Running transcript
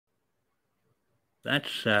That's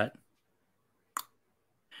set.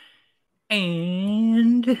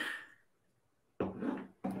 And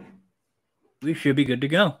we should be good to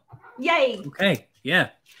go. Yay! Okay. Yeah.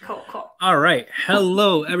 Cool, cool. All right.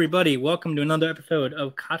 Hello, everybody. Welcome to another episode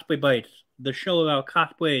of Cosplay Bites, the show about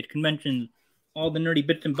cosplay, conventions, all the nerdy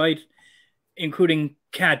bits and bytes, including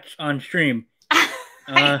cats on stream.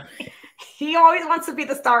 Uh, He always wants to be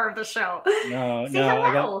the star of the show. no, Say no,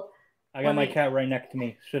 hello. I got Let my me. cat right next to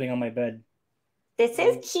me, sitting on my bed. This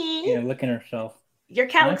Mm, is Key. Yeah, licking herself. Your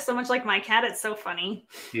cat Huh? looks so much like my cat. It's so funny.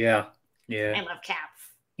 Yeah. Yeah. I love cats.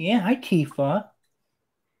 Yeah. Hi, Tifa.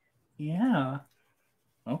 Yeah.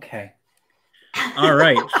 Okay. All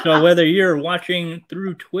right. So whether you're watching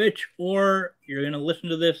through Twitch or you're gonna listen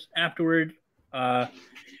to this afterwards, uh,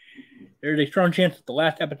 there's a strong chance that the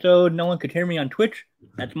last episode no one could hear me on Twitch.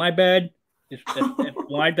 That's my bad.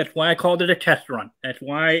 That's why I called it a test run. That's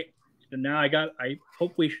why. So now I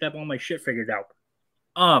hopefully should have all my shit figured out.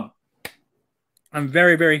 Um, I'm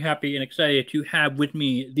very very happy and excited to have with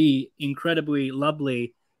me the incredibly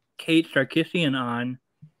lovely Kate Sarkisian on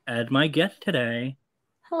as my guest today.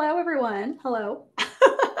 Hello, everyone. Hello.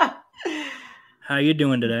 How you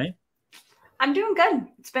doing today? I'm doing good.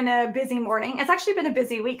 It's been a busy morning. It's actually been a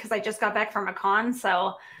busy week because I just got back from a con.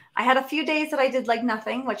 So I had a few days that I did like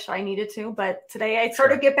nothing, which I needed to. But today I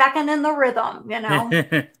sort of get back in the rhythm.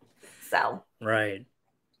 So Right.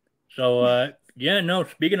 So yeah, no,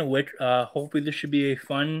 speaking of which, hopefully this should be a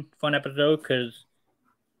fun episode because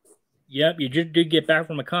yep, you just did get back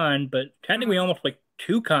from a con, but technically mhm. almost like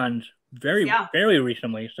two cons Yeah, very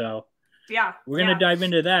recently. So yeah, we're gonna yeah. dive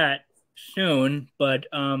into that soon. But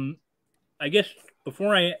I guess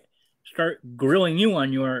before I start grilling you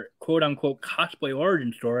on your quote unquote cosplay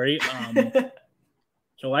origin story,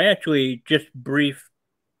 so I actually just brief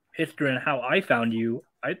history on how I found you.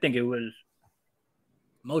 I think it was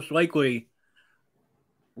most likely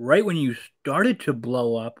right when you started to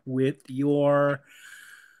blow up with your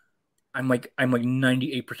I'm like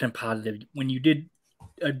 98% positive when you did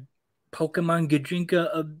a Pokemon Gajinka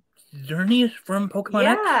of Xerneas from Pokemon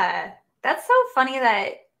X. Yeah, that's so funny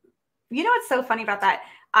that what's so funny about that?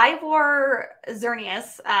 I wore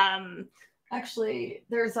Xerneas. Actually,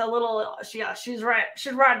 there's a little. She's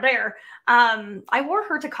right there. I wore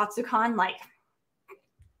her to Katsucon like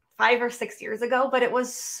 5 or 6 years ago, but it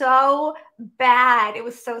was so bad. It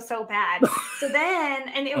was so bad. So then,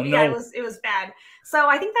 and Oh yeah, no. it was bad. So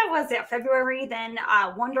I think that was February. Then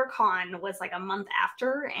WonderCon was like a month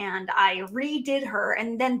after, and I redid her,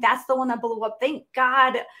 and then that's the one that blew up. Thank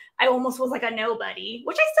God, I almost was like a nobody,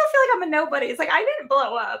 which I still feel like I'm a nobody. It's like I didn't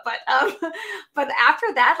blow up, but but after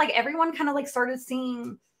that, like everyone kind of like started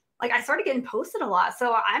seeing, like I started getting posted a lot.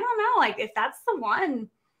 So I don't know, like if that's the one,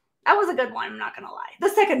 that was a good one. I'm not gonna lie. The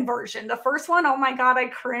second version, the first one, oh my god, I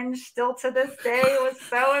cringe still to this day. It was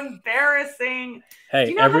so embarrassing. Do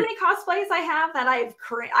Hey, you know how every many cosplays I have that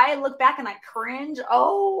I look back and I cringe?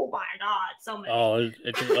 Oh my god, so many.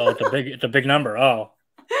 it's a big number. Oh,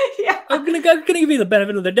 Yeah, I'm gonna give you the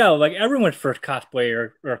benefit of the doubt. Like everyone's first cosplay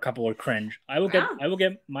or a couple of cringe. yeah. I will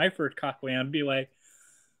get my first cosplay and be like,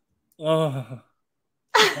 oh,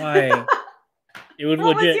 why? It was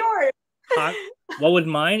What was legit yours? hot. What was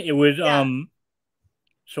mine? It was Yeah,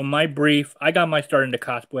 So my brief, I got my start into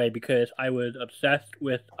cosplay because I was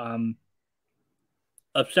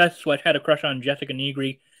obsessed. So I had a crush on Jessica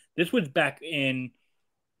Negri. This was back in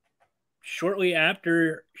shortly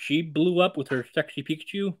after she blew up with her sexy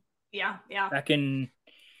Pikachu yeah, yeah. back in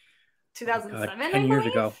oh my god, 2007, 10 years I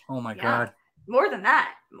ago. Oh my believe. Yeah, god, more than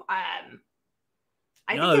that.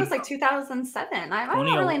 I think it no, was like 2007. I don't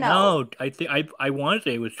 20. really know. No, I want to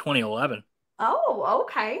say it was 2011. Oh,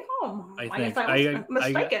 okay. Oh, I I guess think I was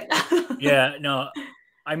mistaken. yeah, no,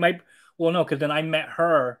 I might. Well, no, because then I met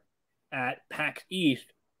her at PAX East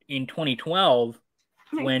in 2012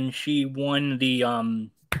 Nice. when she won the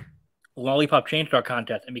Lollipop Chainstar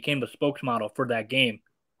contest and became the spokesmodel for that game.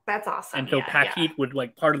 That's And awesome. so Yeah, PAX yeah. East was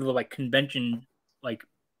like part of the like convention like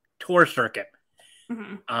tour circuit.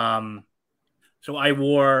 Hmm. Um, so I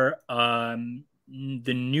wore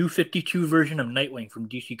the new 52 version of Nightwing from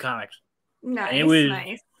DC Comics, and it Nice, was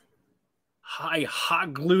nice. I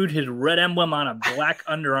hot glued his red emblem on a black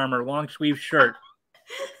Under Armour long sleeve shirt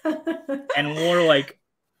and wore like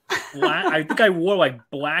black. I think I wore like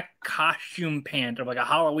black costume pants or like a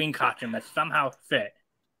Halloween costume that somehow fit,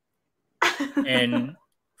 and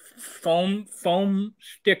foam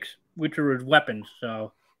sticks, which are his weapons.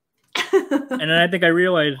 So, and then I think I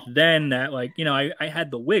realized then that like I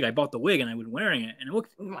had the wig. I bought the wig and I was wearing it, and it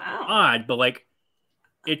looked Wow. odd, but like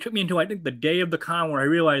it took me into I think the day of the con where I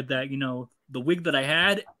realized that the wig that I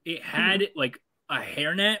had it had like a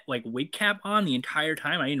hairnet like wig cap on the entire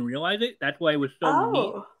time. I didn't realize it. That's why it was so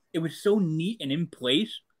neat. Oh, It was so neat and in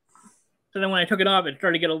place. So then when I took it off, it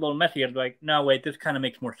started to get a little messy. I was like, no, wait, this kind of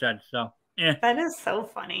makes more sense. So, that is so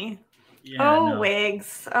funny. yeah, Oh, no.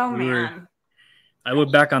 wigs. Oh, man. I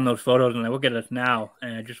look back on those photos and I look at us now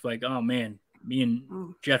and I just like, oh man, me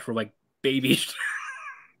and Jess were like babies.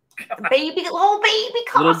 Little baby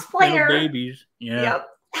cosplayer. Little babies. Yeah. Yep.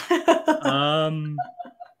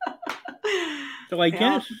 So I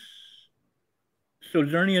guess, so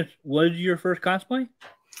Xerneas was your first cosplay?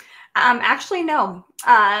 Actually, no.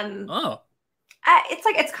 Oh. It's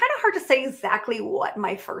kind of hard to say exactly what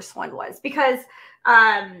my first one was because,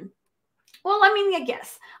 well, I mean, I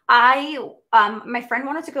guess my friend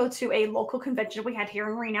wanted to go to a local convention we had here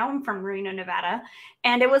in Reno. I'm from Reno, Nevada,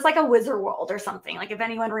 and it was like a Wizard World or something. Like if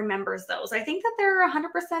anyone remembers those, I think that they're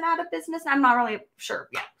 100% out of business. I'm not really sure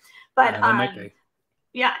yet, but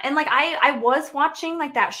yeah, and like I was watching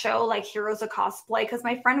like that show, like Heroes of Cosplay, because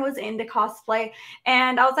my friend was into cosplay,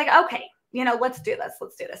 and I was like, okay, let's do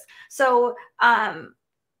this. So I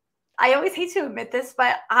always hate to admit this,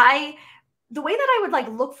 but the way that I would like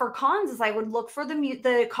look for cons is I would look for the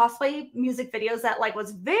cosplay music videos that like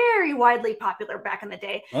was very widely popular back in the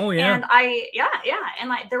day. Oh yeah. And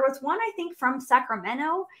and there was one I think from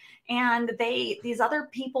Sacramento, and these other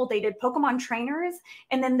people, they did Pokemon trainers,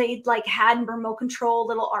 and then they like had remote control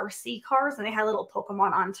little RC cars, and they had little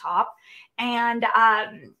Pokemon on top, and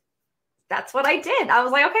that's what I did. I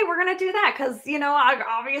was like, okay, we're going to do that because,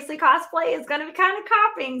 obviously cosplay is going to be kind of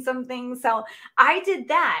copying some things. So I did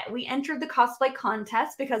that. We entered the cosplay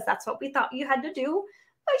contest because that's what we thought you had to do.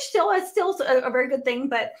 Which is still a very good thing.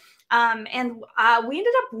 But, we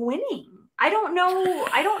ended up winning. I don't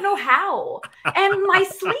know how. And my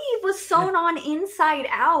sleeve was sewn on inside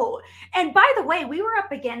out. And by the way, we were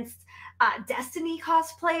up against Destiny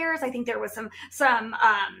cosplayers. I think there was some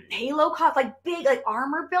Halo like big like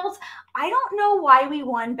armor builds. I don't know why we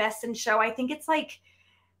won Best in Show. I think it's like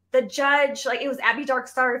the judge, like it was Abby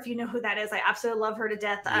Darkstar, if you know who that is. I absolutely love her to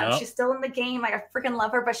death. Yep. She's still in the game. I freaking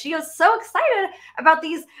love her, but she was so excited about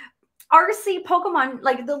these RC Pokemon,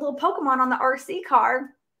 like the little Pokemon on the RC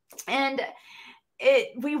car. And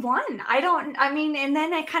we won. And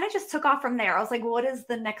then I kind of just took off from there. I was like, what is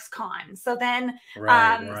the next con? So then,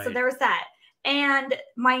 so there was that. And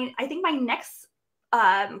I think my next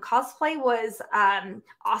cosplay was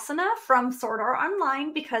Asuna from Sword Art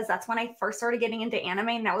Online, because that's when I first started getting into anime,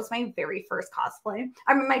 and that was my very first cosplay.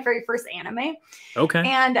 My very first anime. Okay.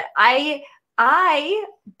 And I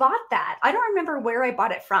bought that. I don't remember where I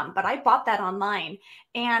bought it from, but I bought that online.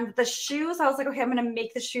 And the shoes, I was like, okay, I'm going to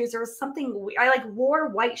make the shoes. There was something, I like wore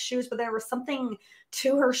white shoes, but there was something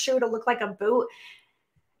to her shoe to look like a boot.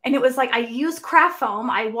 And it was like, I used craft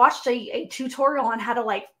foam. I watched a tutorial on how to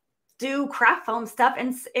like do craft foam stuff.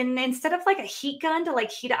 And instead of like a heat gun to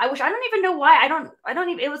like heat it, I don't even know why. I don't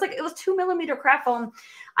even, it was 2mm craft foam.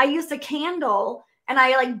 I used a candle, and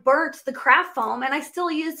I like burnt the craft foam, and I still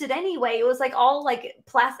used it anyway. It was like all like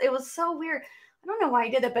plastic. It was so weird. I don't know why I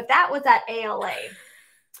did it, but that was at ALA.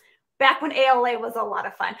 Back when ALA was a lot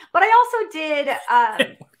of fun. But I also did, I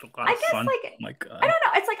guess fun. Like, oh my God. I don't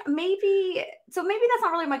know. It's like maybe that's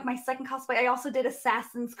not really like my second cosplay. I also did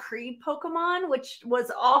Assassin's Creed Pokemon, which was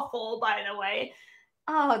awful, by the way.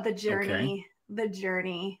 Oh, the journey. Okay. The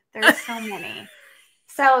journey. There's so many.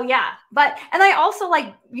 So yeah, and I also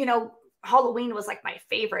like, Halloween was like my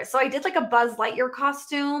favorite. So I did like a Buzz Lightyear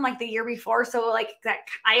costume like the year before. So like that,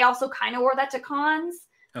 I also kind of wore that to cons.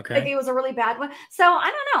 Okay. Like it was a really bad one. So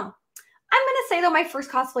I don't know. I'm going to say though, my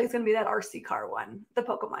first cosplay is going to be that RC car one, the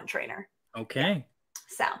Pokemon trainer. Okay.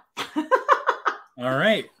 So. All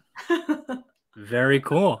right. Very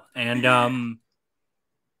cool. And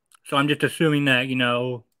so I'm just assuming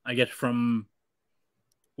that, I guess from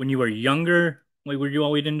when you were younger, like were you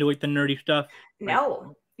always into like the nerdy stuff?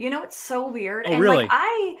 No. It's so weird. Oh, and really? Like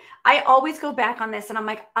I always go back on this, and I'm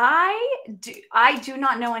like, I do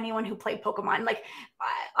not know anyone who played Pokemon. Like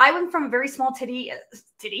I went from a very small city.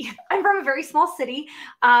 I'm from a very small city.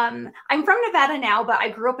 I'm from Nevada now, but I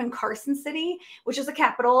grew up in Carson City, which is the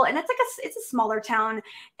capital, and it's a smaller town.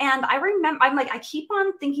 And I remember, I keep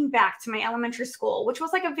on thinking back to my elementary school, which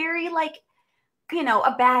was like a very like,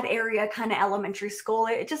 a bad area kind of elementary school.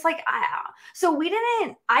 It just like, so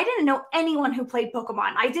I didn't know anyone who played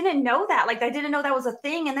Pokemon. I didn't know that. Like, I didn't know that was a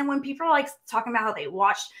thing. And then when people are like talking about how they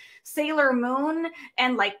watched Sailor Moon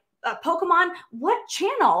and like Pokemon, what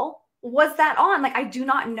channel was that on? Like, I do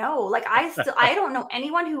not know. Like, I don't know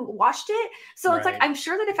anyone who watched it. So it's like, I'm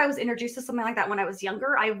sure that if I was introduced to something like that when I was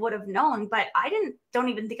younger, I would have known, but I don't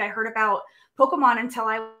even think I heard about Pokemon until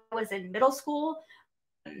I was in middle school.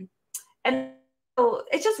 And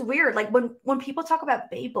it's just weird. Like when people talk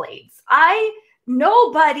about Beyblades,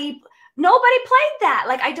 nobody played that.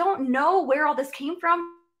 Like, I don't know where all this came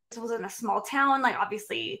from. This was in a small town. Like,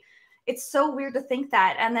 obviously, it's so weird to think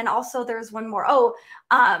that. And then also there's one more.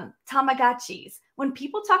 Tamagotchis. When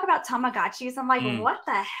people talk about Tamagotchis, I'm like, what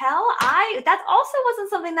the hell? That also wasn't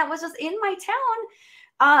something that was just in my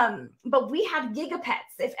town. But we had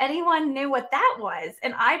Gigapets, if anyone knew what that was.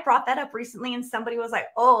 And I brought that up recently, and somebody was like,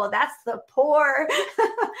 oh, that's the poor.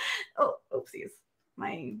 Oh, oopsies.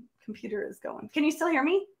 My computer is going. Can you still hear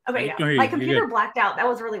me? Okay, yeah. My computer blacked out. That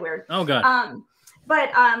was really weird. Oh, God.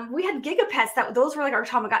 But we had Gigapets. Those were like our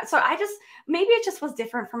Tamagotchi. So maybe it just was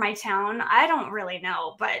different for my town. I don't really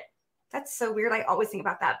know, but that's so weird. I always think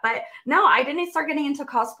about that. But no, I didn't start getting into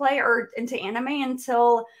cosplay or into anime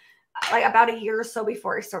until like about a year or so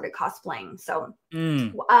before I started cosplaying. So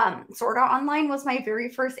Sword Art Online was my very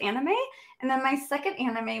first anime. And then my second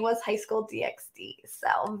anime was High School DxD.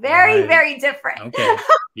 So very, very different. Okay.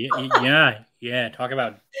 Yeah. Talk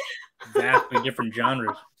about vastly different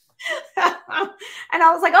genres. And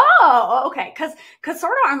I was like, oh, okay. Because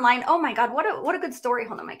Sword Art Online, oh my God, what a good story.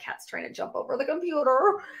 Hold on, my cat's trying to jump over the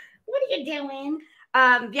computer. What are you doing?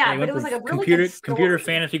 Yeah, but it was like a really good story. Computer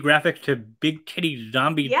fantasy graphics to big titty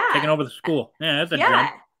zombie taking over the school. Yeah, that's a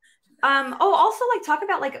jump. Also like talk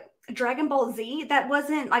about like Dragon Ball Z. That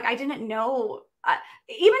wasn't like, I didn't know.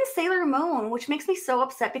 Even Sailor Moon, which makes me so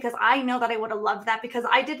upset because I know that I would have loved that, because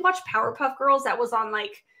I did watch Powerpuff Girls. That was on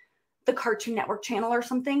like the Cartoon Network channel or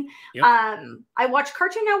something. Yep. I watched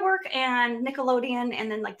Cartoon Network and Nickelodeon and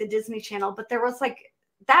then like the Disney Channel, but there was like,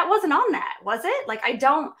 that wasn't on that, was it? Like, I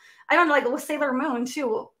don't know, like with Sailor Moon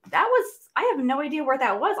too. I have no idea where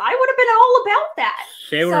that was. I would have been all about that.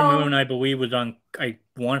 Sailor Moon, I believe, was on, I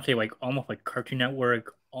want to say like almost like Cartoon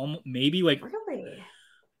Network, almost maybe like. Really?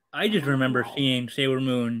 I just remember seeing Sailor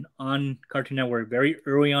Moon on Cartoon Network very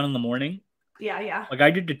early on in the morning. Yeah. Like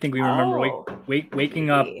I did think we remember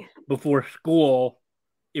waking up before school.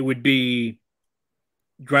 It would be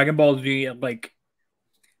Dragon Ball Z at like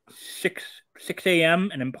 6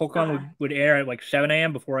 a.m. and then Pokemon would air at like 7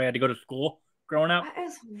 a.m. before I had to go to school growing up. That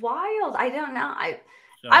is wild. I don't know.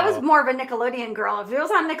 I was more of a Nickelodeon girl. If it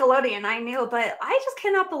was on Nickelodeon, I knew, but I just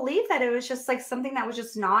cannot believe that it was just like something that was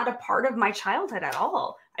just not a part of my childhood at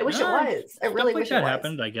all. I wish it was. I really wish it was. That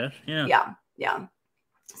happened, I guess. Yeah.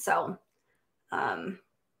 So, so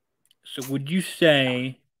would you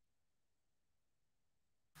say,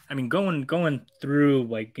 I mean, going through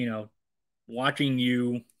like, watching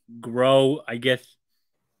you grow, I guess,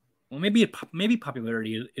 well, maybe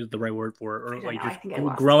popularity is the right word for it, or like just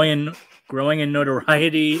growing in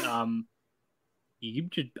notoriety. You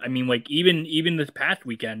just, I mean, like even this past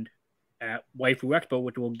weekend at Waifu Expo,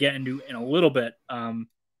 which we'll get into in a little bit,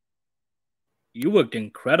 you looked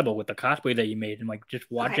incredible with the cosplay that you made, and like just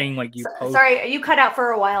watching like you. Sorry, you cut out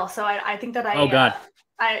for a while, so I think that I. Oh God.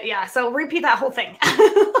 So repeat that whole thing.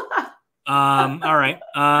 All right.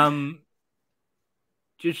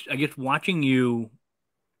 Just I guess watching you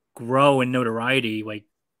grow in notoriety, like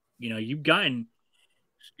you've gotten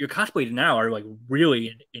your cosplays now are like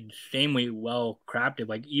really insanely well crafted.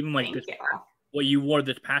 Like even like what you wore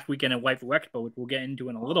this past weekend at Waifu Expo, which we'll get into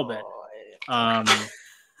in a little bit. Oh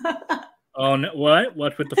no,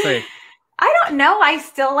 what's with the face? I don't know. I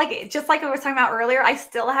still just like I was talking about earlier, I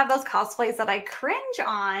still have those cosplays that I cringe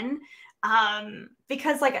on,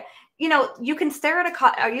 because like you can stare at a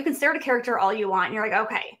character all you want, and you're like,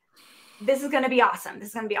 okay, this is going to be awesome. This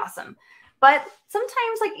is going to be awesome. But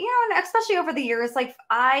sometimes, like, especially over the years, like,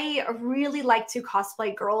 I really like to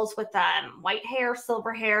cosplay girls with white hair,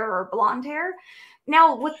 silver hair, or blonde hair.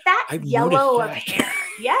 Now, with that yellow of hair,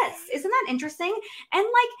 yes, isn't that interesting? And,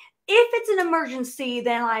 like, if it's an emergency,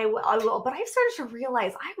 then I will. But I've started to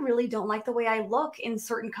realize I really don't like the way I look in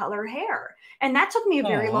certain color hair. And that took me a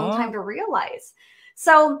very long time to realize.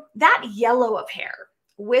 So that yellow of hair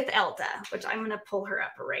with Elda, which I'm going to pull her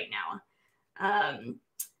up right now.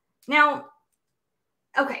 Now,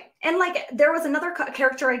 okay. And like, there was another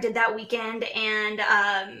character I did that weekend,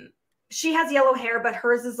 and she has yellow hair, but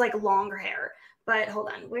hers is like longer hair. But hold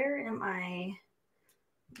on, where am I?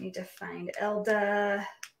 I need to find Elda.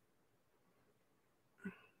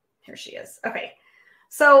 Here she is. Okay.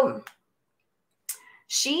 So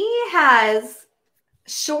she has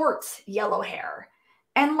short yellow hair.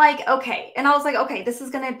 And like, okay. And I was like, okay, this is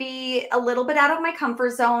going to be a little bit out of my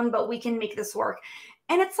comfort zone, but we can make this work.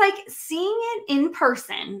 And it's like seeing it in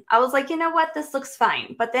person. I was like, you know what? This looks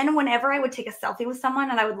fine. But then whenever I would take a selfie with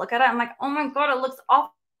someone and I would look at it, I'm like, oh my God, it looks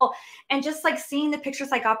awful. And just like seeing the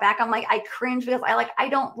pictures I got back, I'm like, I cringe because I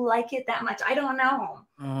don't like it that much. I don't know.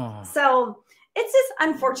 Oh. So it's just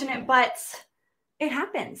unfortunate, but It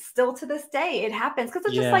happens still to this day. It happens because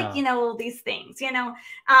it's just like, Yeah. these things,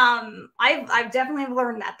 I've definitely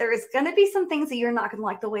learned that there is going to be some things that you're not going to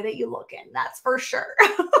like the way that you look in. That's for sure.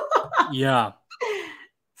 Yeah.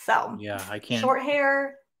 So Yeah. I can't. short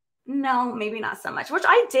hair, no, maybe not so much, which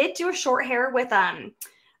I did do a short hair with, a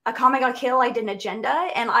Comic Got Kill. I did an agenda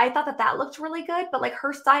and I thought that that looked really good, but like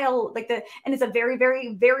her style, and it's a very,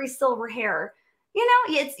 very, very silver hair.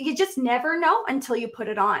 You just never know until you put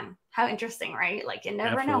it on. How interesting, right? Like you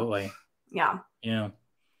never know. Absolutely. Yeah. Yeah.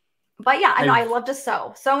 But yeah, I know I love to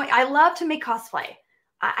sew. So I love to make cosplay.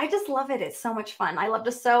 I just love it. It's so much fun. I love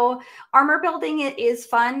to sew. Armor building, it is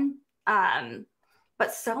fun.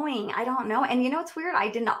 But sewing, I don't know. And it's weird. I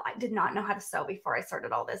did not know how to sew before I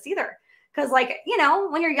started all this either. Because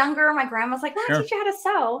when you're younger, my grandma's like, "Let me teach you how to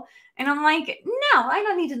sew," and I'm like, "No, I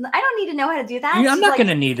don't need to know how to do that." Yeah, I'm She's not like, going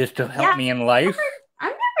to need this to help me in life.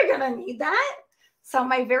 I'm never gonna need that. So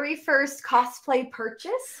my very first cosplay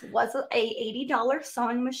purchase was a $80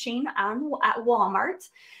 sewing machine at Walmart.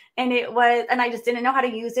 And I just didn't know how to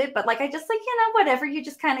use it, but I just whatever, you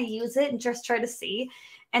just kind of use it and just try to see.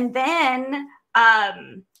 And then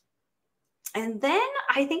I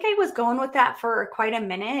think I was going with that for quite a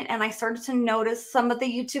minute. And I started to notice some of the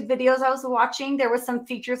YouTube videos I was watching. There was some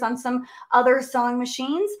features on some other sewing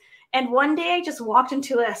machines. And one day I just walked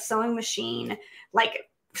into a sewing machine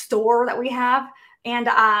store that we have. And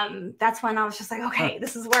that's when I was just like, okay,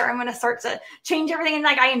 this is where I'm going to start to change everything. And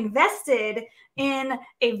I invested in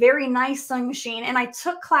a very nice sewing machine. And I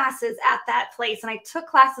took classes at that place. And I took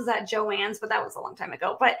classes at Joann's, but that was a long time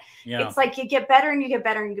ago. But it's like you get better and you get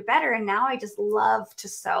better and you get better. And now I just love to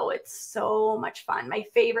sew. It's so much fun. My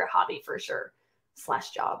favorite hobby for sure.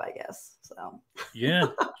 / job, I guess. So yeah.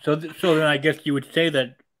 So then I guess you would say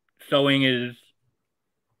that sewing is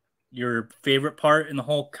your favorite part in the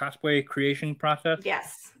whole cosplay creation process?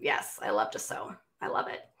 Yes. I love to sew. I love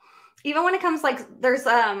it. Even when it comes there's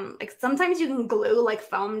sometimes you can glue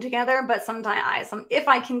foam together, but sometimes if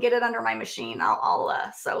I can get it under my machine, I'll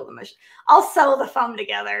sew the machine. I'll sew the foam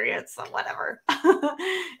together. It's whatever.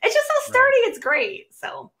 It's just so sturdy. Right. It's great.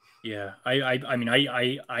 So yeah, I mean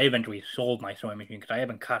I eventually sold my sewing machine because I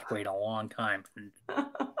haven't cosplayed in a long time.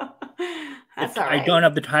 That's all right. I don't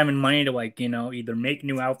have the time and money to either make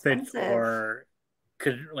new outfits or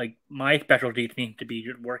because my specialty seems to be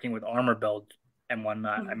just working with armor builds and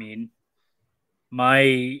whatnot. I mean,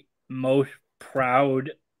 my most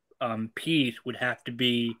proud piece would have to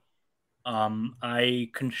be I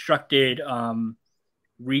constructed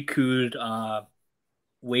Riku's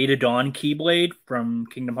Way to Dawn Keyblade from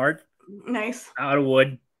Kingdom Hearts. Nice. Out of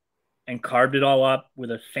wood and carved it all up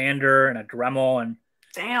with a sander and a Dremel and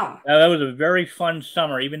damn. That was a very fun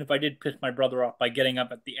summer, even if I did piss my brother off by getting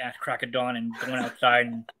up at the ass crack of dawn and going outside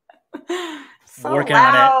and working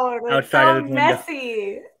on it outside of the window.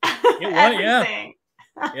 Messy. It was, yeah.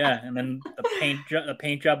 Yeah, and then the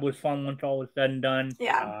paint job was fun once all was said and done.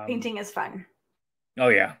 Yeah, painting is fun. Oh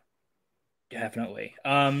yeah, definitely.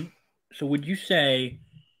 So would you say,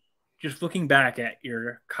 just looking back at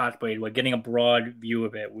your cosplay, getting a broad view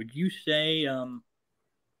of it, would you say,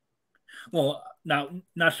 well, not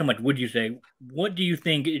so much would you say, what do you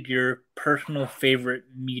think is your personal favorite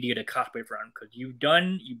media to cosplay from? Because you've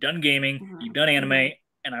done gaming, you've done anime,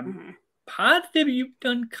 and I'm positive you've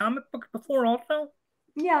done comic books before also.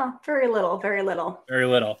 Yeah, very little. Very little.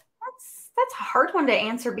 That's a hard one to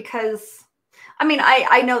answer because I mean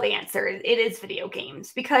I know the answer. It is video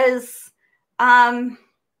games because I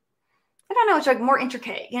don't know, it's more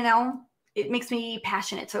intricate, It makes me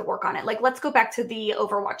passionate to work on it. Let's go back to the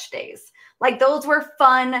Overwatch days. Those were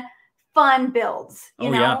fun builds, you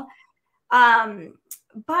know? Yeah.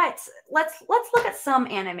 But let's look at some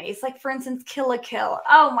animes. For instance, Kill la Kill.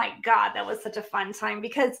 Oh my God, that was such a fun time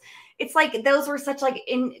because it's those were such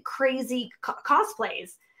in crazy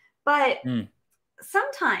cosplays. But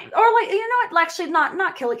sometimes, or actually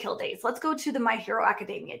not Kill la Kill days. Let's go to the My Hero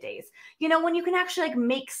Academia days. When you can actually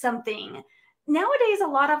make something. Nowadays, a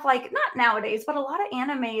lot of not nowadays, but a lot of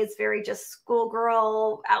anime is very just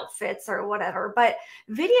schoolgirl outfits or whatever. But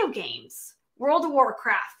video games, World of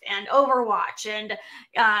Warcraft and Overwatch and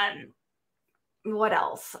what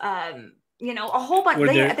else? A whole bunch.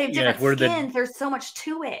 They have different skins. There's so much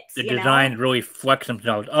to it. The designs really flex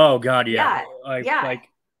themselves. Oh God, yeah.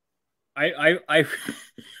 I've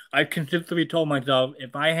consistently told myself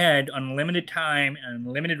if I had unlimited time and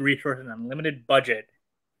unlimited resources and unlimited budget,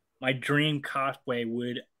 my dream cosplay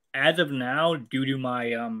would, as of now, due to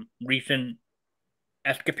my recent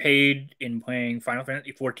escapade in playing Final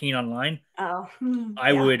Fantasy XIV online,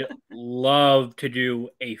 I would love to do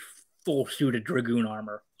a full suit of Dragoon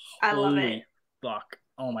armor. I love it. Fuck.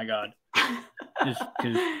 Oh my God. Just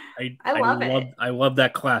because I love it. I love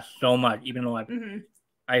that class so much, even though Mm-hmm.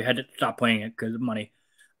 I had to stop playing it because of money.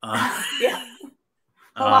 Yeah,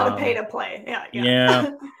 a lot of pay to play. Yeah, yeah. yeah.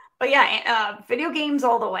 But yeah, video games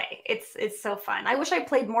all the way. It's so fun. I wish I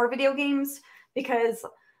played more video games because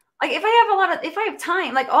like if I have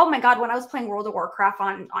time, like oh my god, when I was playing World of Warcraft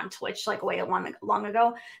on Twitch like way long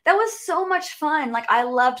ago, that was so much fun. Like I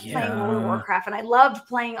loved playing World of Warcraft and I loved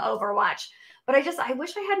playing Overwatch. But I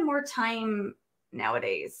wish I had more time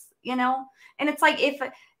nowadays, you know? And it's like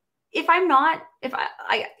if I'm not, if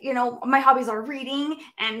I, you know, my hobbies are reading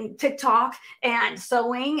and TikTok and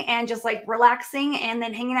sewing and just like relaxing and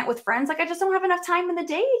then hanging out with friends. Like I just don't have enough time in the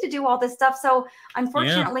day to do all this stuff. So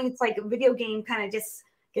unfortunately, it's like a video game kind of just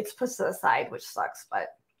gets pushed to the side, which sucks,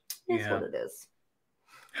 but it's what it is.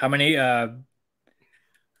 How many, all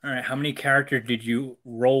right, how many characters did you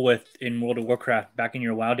roll with in World of Warcraft back in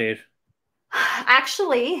your WoW days?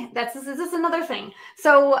 Actually, this is another thing.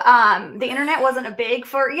 So the internet wasn't a big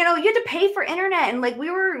for, you know, you had to pay for internet and like we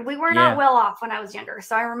were not well off when I was younger.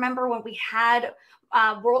 So I remember when we had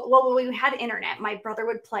when we had internet, my brother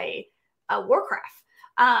would play Warcraft.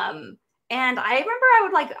 And I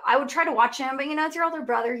remember I would try to watch him, but you know, it's your older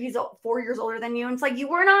brother, he's 4 years older than you, and it's like you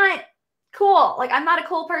were not cool. Like I'm not a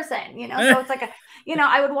cool person, you know. So it's like you know,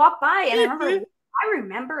 I would walk by and I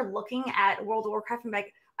remember looking at World of Warcraft and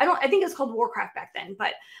like I think it was called Warcraft back then,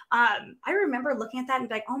 but I remember looking at that and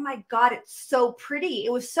be like, oh my God, it's so pretty.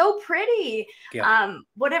 It was so pretty. Yeah.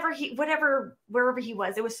 Wherever he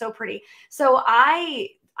was, it was so pretty. So I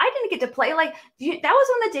didn't get to play that was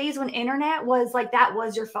one of the days when internet was like, that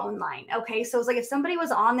was your phone line. Okay. So it was like, if somebody was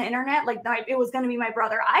on the internet, like it was going to be my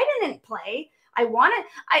brother. I didn't play. It's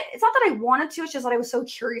not that I wanted to, it's just that I was so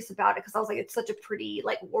curious about it because I was like, it's such a pretty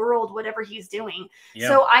like world, whatever he's doing. Yeah.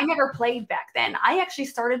 So I never played back then. I actually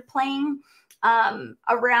started playing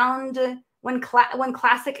around when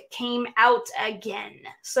Classic came out again.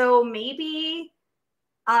 So maybe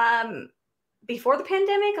before the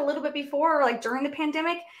pandemic, a little bit before, or like during the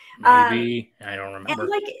pandemic. Maybe. I don't remember. And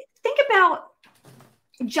like think about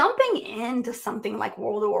jumping into something like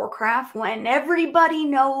World of Warcraft when everybody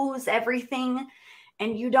knows everything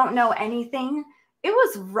and you don't know anything. It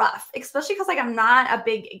was rough, especially because like I wasn't a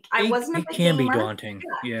big gamer. It can be daunting.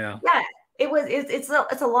 Yeah.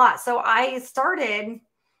 It's a lot. So I started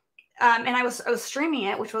and I was streaming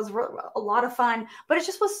it, which was a lot of fun, but it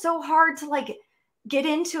just was so hard to like get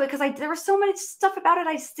into it because there was so much stuff about it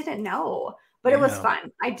I just didn't know. But it was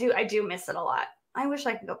fun. I do miss it a lot. I wish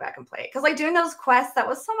I could go back and play it because like doing those quests, that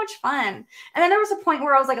was so much fun. And then there was a point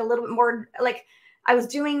where I was like a little bit more like I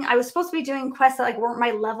was supposed to be doing quests that like weren't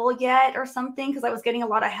my level yet or something because I was getting a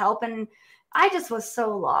lot of help and I just was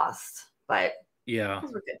so lost. But yeah,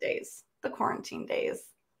 those were good days. The quarantine days,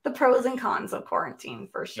 the pros and cons of quarantine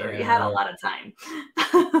for sure. Yeah. You had a lot of time.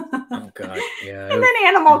 Oh God, yeah. And then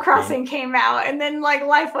Animal Crossing came out, and then like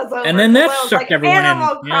life was over. And then that sucked like, everyone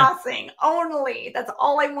Animal Crossing only. That's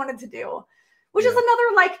all I wanted to do. Which is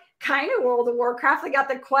another like kind of World of Warcraft. They got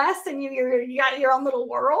the quest and you got your own little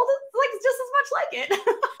world. It's like just as much like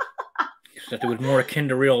it. Except it was more akin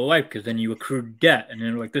to real life because then you accrued debt and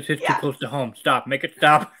then like this is too close to home. Stop. Make it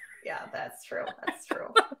stop. Yeah, that's true. That's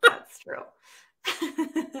true. That's true.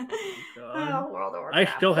 World of Warcraft.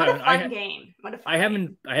 I still haven't. What a fun game.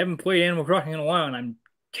 I haven't played Animal Crossing in a while, and I'm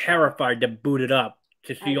terrified to boot it up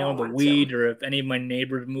to see all the weed or if any of my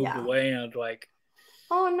neighbors moved away. And I was like,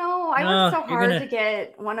 oh no, I worked so hard to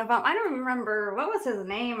get one of them. I don't remember what was his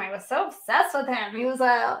name. I was so obsessed with him. He was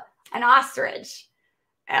an ostrich,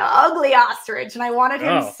 an ugly ostrich, and I wanted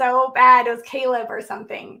him so bad. It was Caleb or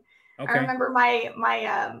something. Okay. I remember my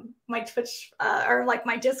Twitch or like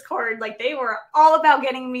my Discord, like they were all about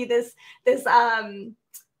getting me this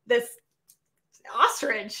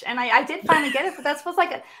ostrich, and I did finally get it, but that was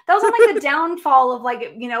on like the downfall of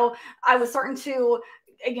like, you know, I was starting to,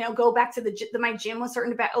 you know, go back to my gym was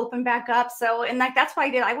starting to open back up. So, and like, that's what I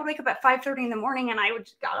did. I would wake up at 5:30 in the morning and I would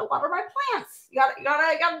gotta water my plants. You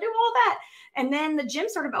gotta do all that. And then the gym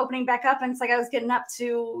started opening back up. And it's like, I was getting up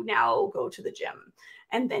to now go to the gym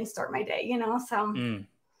and then start my day, you know? So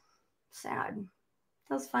sad.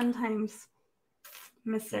 Those fun times.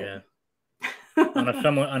 Miss it. Yeah.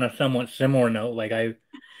 on a somewhat similar note, like I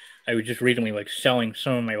was just recently like selling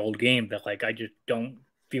some of my old games that like, I just don't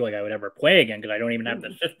feel like I would ever play again because I don't even have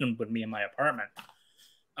the system with me in my apartment.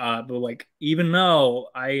 But like, even though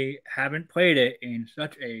I haven't played it in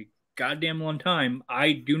such a goddamn long time,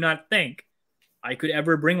 I do not think I could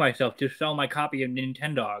ever bring myself to sell my copy of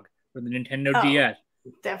Nintendog or the Nintendo DS.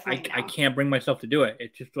 Definitely, I can't bring myself to do it.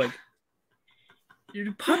 It's just like,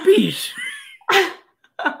 you're puppies.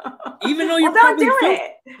 Even though you're Well, don't probably do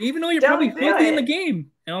it. even though you're probably Don't do filthy in the it.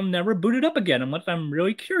 game, and I'll never boot it up again unless I'm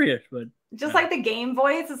really curious. But Just no, like the Game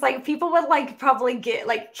Boys, it's like people would like probably get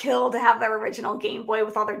like killed to have their original Game Boy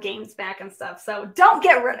with all their games back and stuff. So don't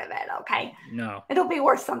get rid of it, okay? no, It'll be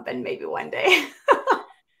worth something maybe one day.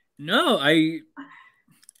 no.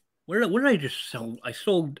 Where did I just sell? I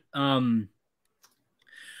sold.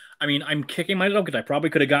 I mean, I'm kicking myself because I probably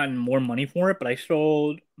could have gotten more money for it, but I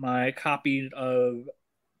sold my copies of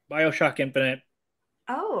BioShock Infinite,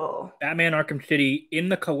 Oh, Batman Arkham City in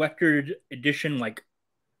the collector's edition. Like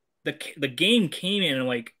the game came in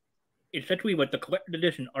like essentially like the collector's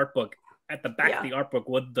edition art book. At the back of yeah. the art book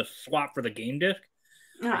was the slot for the game disc.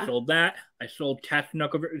 I Uh, sold that. I sold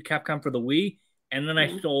Capcom for the Wii, and then I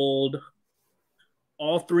mm, sold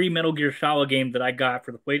all three Metal Gear Solid games that I got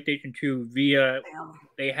for the PlayStation 2 via. damn.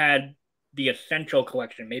 They had the Essential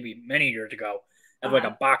Collection maybe many years ago as like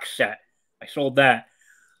Uh-huh. a box set. I sold that.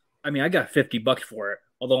 I mean, I got $50 for it.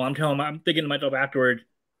 Although I'm thinking to myself afterwards,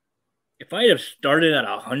 if I had have started at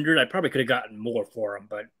 100, I probably could have gotten more for them.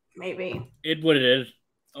 But Maybe. it's what it is.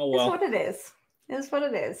 Oh It's well. what it is. It's what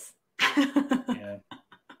it is. Yeah.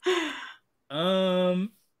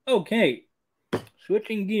 Okay.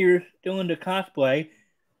 Switching gears, still into cosplay.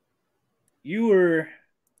 You were,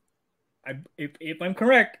 if I'm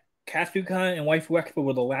correct, Katsucon and Waifu Expo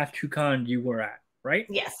were the last two cons you were at, right?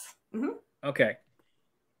 Yes. Hmm. Okay.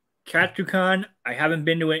 Katsucon, I haven't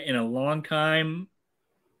been to it in a long time.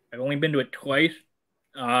 I've only been to it twice.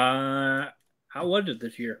 How was it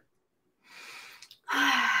this year?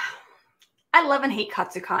 I love and hate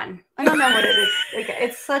Katsucon. I don't know what it is. Like,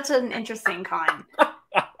 it's such an interesting con.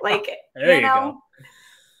 Like, There you you go. know,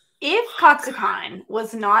 if Katsucon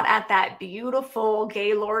was not at that beautiful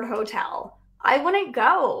Gaylord Hotel, I wouldn't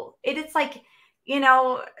go. It's like, you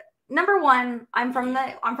know, number one, I'm from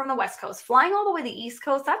the West Coast. Flying all the way to the East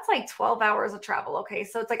Coast, that's like 12 hours of travel. Okay.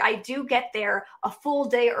 So it's like I do get there a full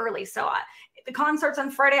day early. So the con starts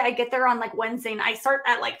on Friday. I get there on like Wednesday, and I start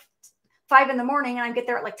at like 5 in the morning, and I get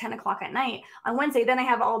there at like 10 o'clock at night on Wednesday. Then I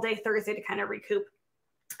have all day Thursday to kind of recoup.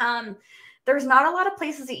 Um, there's not a lot of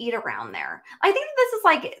places to eat around there. I think this is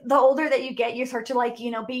like the older that you get, you start to like,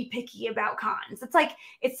 be picky about cons. It's like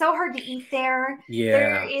it's so hard to eat there.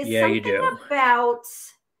 There Yeah, is yeah, you something do. about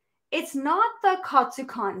it's not the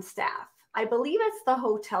Katsucon staff. I believe it's the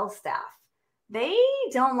hotel staff. They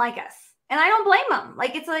don't like us. And I don't blame them.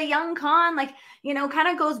 Like it's a young con, like, kind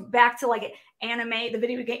of goes back to like anime, the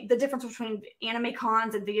video game, the difference between anime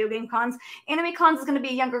cons and video game cons. Anime cons is going to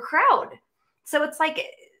be a younger crowd. So it's like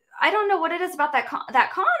I don't know what it is about that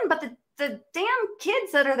con, but the damn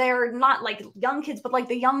kids that are there, not like young kids, but like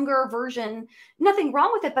the younger version, nothing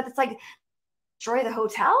wrong with it, but it's like destroy the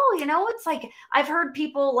hotel, It's like I've heard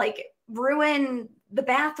people like ruin the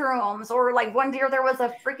bathrooms, or like one year there was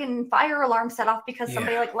a freaking fire alarm set off because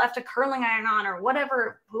somebody Yeah. like left a curling iron on, or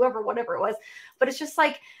whatever it was. But it's just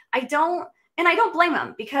like I don't blame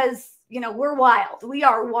them, because we're wild. We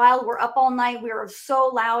are wild. We're up all night. We are so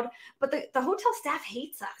loud. But the hotel staff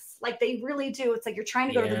hates us. Like they really do. It's like you're trying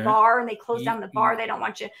to go to the Yeah. bar and they close down the bar. They don't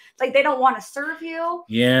want you. Like they don't want to serve you.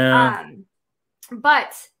 Yeah.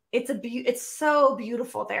 But it's so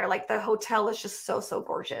beautiful there. Like the hotel is just so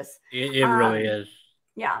gorgeous. It really is.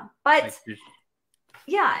 Yeah, but Like just,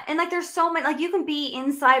 yeah, and like there's so many, like you can be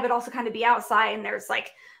inside but also kind of be outside, and there's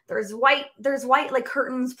white like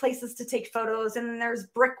curtains, places to take photos, and then there's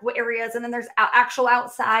brick areas, and then there's actual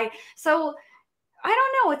outside. So I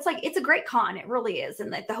don't know. It's like it's a great con. It really is,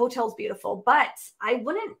 and like the hotel's beautiful. But I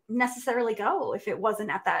wouldn't necessarily go if it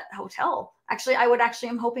wasn't at that hotel. Actually,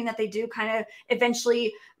 I'm hoping that they do kind of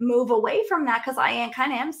eventually move away from that, because I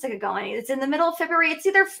kind of am sick of going. It's in the middle of February. It's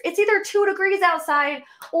either 2 degrees outside,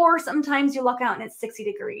 or sometimes you look out and it's 60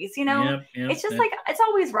 degrees. yep, It's just yep. like it's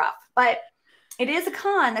always rough, but. It is a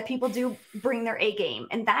con that people do bring their A game,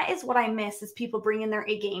 and that is what I miss, is people bringing their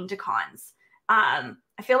A game to cons.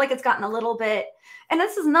 I feel like it's gotten a little bit, and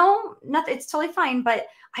this is nothing, it's totally fine, but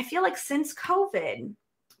I feel like since COVID,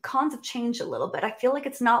 cons have changed a little bit. I feel like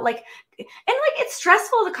it's not like, and like it's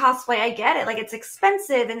stressful to cosplay. I get it. Like it's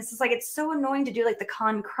expensive, and it's just like it's so annoying to do like the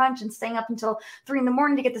con crunch and staying up until 3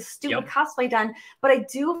 a.m. to get the stupid cosplay done. But I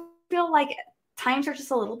do feel like times are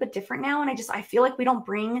just a little bit different now, and I feel like we don't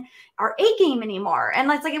bring our A game anymore. And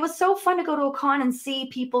it's like it was so fun to go to a con and see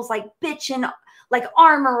people's like bitchin' like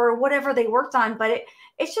armor or whatever they worked on, but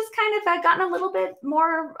it's just kind of gotten a little bit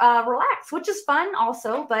more relaxed, which is fun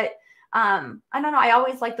also. But I don't know. I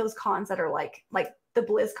always like those cons that are like the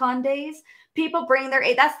BlizzCon days. People bring their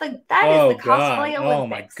A. That is the cosplay Olympics. Oh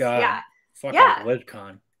my god. Yeah. Fucking Yeah.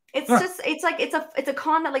 BlizzCon. It's just it's a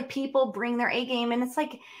con that like people bring their A game, and it's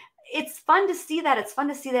like it's fun to see that. It's fun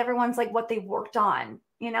to see that everyone's like what they've worked on,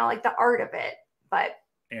 like the art of it. But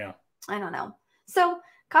yeah, I don't know. So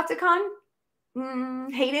Katsucon,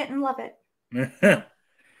 hate it and love it.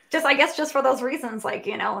 Just, I guess, just for those reasons, like,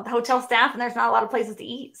 the hotel staff, and there's not a lot of places to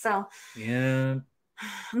eat. So yeah.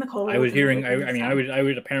 and the cold. I was hearing. I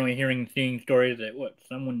was apparently seeing stories that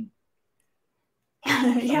someone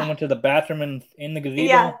yeah, went to the bathroom in the gazebo.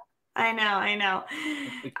 yeah. I know. It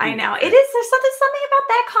is. There's something about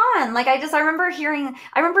that con. Like I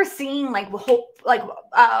remember seeing like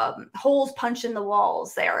holes punched in the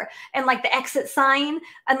walls there, and like the exit sign,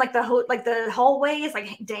 and like the hallways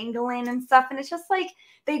like dangling and stuff. And it's just like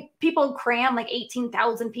people cram like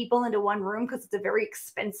 18,000 people into one room because it's a very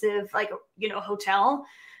expensive hotel.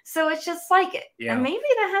 So it's just like, and maybe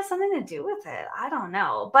that has something to do with it. I don't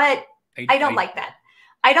know, but I don't like that.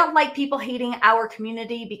 I don't like people hating our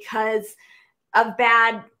community because of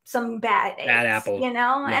some bad apples,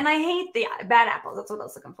 Yeah. And I hate the bad apples. That's what I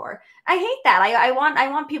was looking for. I hate that. I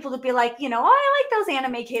want people to be like, oh, I like those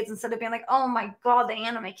anime kids, instead of being like, oh my God, the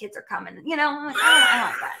anime kids are coming. I'm like, I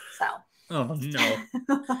don't like that. So. Oh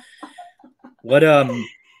no.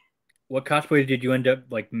 What cosplays did you end up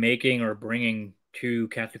like making or bringing to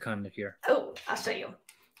Katsucon this year? Oh, I'll show you.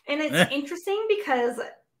 And it's interesting because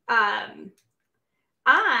I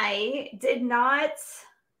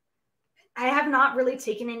have not really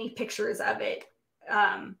taken any pictures of it,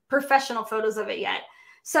 professional photos of it yet.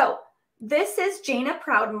 So this is Jaina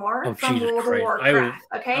Proudmoore from Jesus World Christ. of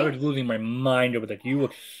Warcraft. I was losing my mind over that. You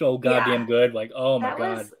look so goddamn good. Like, oh my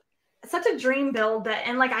God. Such a dream build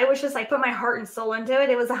and like I was just like put my heart and soul into it.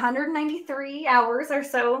 It was 193 hours or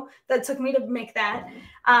so that took me to make that.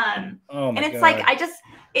 And it's God. Like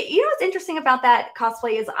what's interesting about that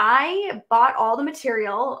cosplay is I bought all the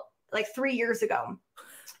material like 3 years ago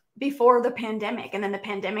before the pandemic, and then the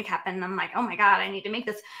pandemic happened, and I'm like, oh my God, I need to make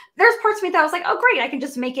this. There's parts of me that I was like, oh great, I can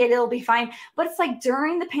just make it, it'll be fine. But it's like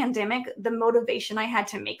during the pandemic, the motivation I had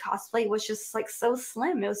to make cosplay was just like so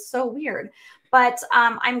slim. It was so weird. But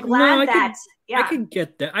I'm glad I could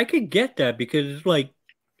get that. I could get that because it's like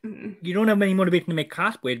you don't have any motivation to make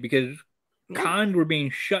cosplays because cons were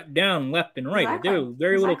being shut down left and right. Exactly. There were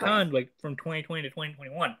very little cons like from 2020 to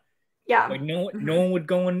 2021. Yeah. Like no one would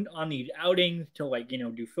go on these outings to like,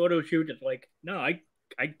 do photo shoots. It's like, no, I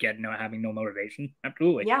get not having no motivation.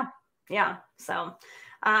 Absolutely. Yeah. Yeah. So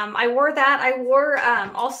I wore that. I wore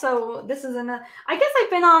also, this is I guess I've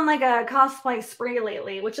been on like a cosplay spree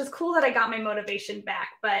lately, which is cool that I got my motivation back.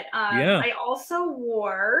 But I also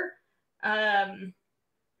wore her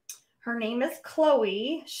name is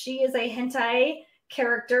Chloe. She is a hentai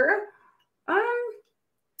character.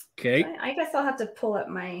 Okay. I guess I'll have to pull up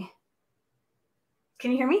my.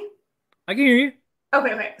 Can you hear me? I can hear you.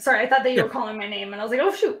 Okay. Sorry, I thought that you were calling my name, and I was like,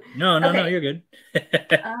 oh shoot. No, you're good.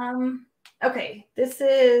 Okay, this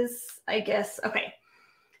is, I guess, okay.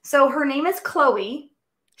 So her name is Chloe.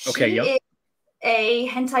 She is a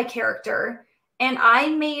hentai character, and I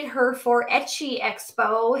made her for Ecchi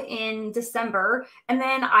Expo in December. And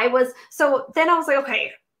then I was like,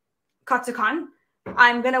 okay, Katsucon,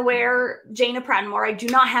 I'm going to wear Jaina Proudmoore. I do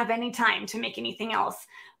not have any time to make anything else.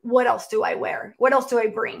 What else do I wear? What else do I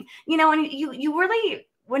bring? And you really,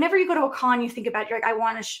 whenever you go to a con, you think about, you're like, I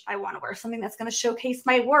want to wear something that's going to showcase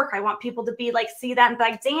my work. I want people to be like, see that and be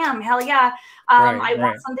like, damn, hell yeah. I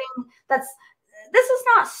want something this is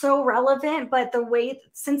not so relevant, but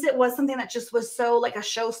since it was something that just was so like a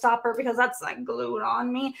showstopper, because that's like glued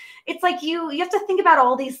on me. It's like you have to think about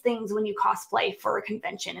all these things when you cosplay for a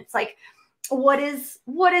convention. It's like, what is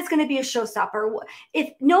going to be a showstopper?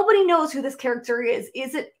 If nobody knows who this character is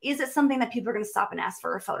it something that people are going to stop and ask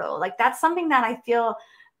for a photo? Like that's something that I feel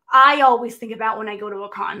I always think about when I go to a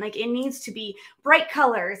con. Like it needs to be bright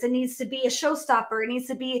colors. It needs to be a showstopper. It needs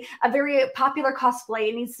to be a very popular cosplay.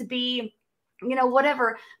 It needs to be,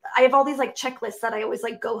 whatever. I have all these like checklists that I always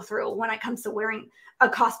like go through when it comes to wearing a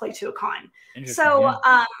cosplay to a con. So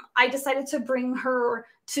I decided to bring her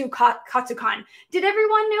to Katsucon. Did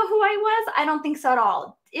everyone know who I was? I don't think so at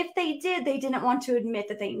all. If they did, they didn't want to admit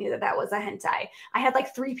that they knew that was a hentai. I had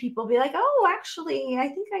like 3 people be like, oh, actually, I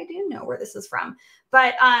think I do know where this is from.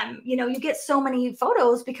 But, you get so many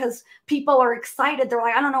photos because people are excited. They're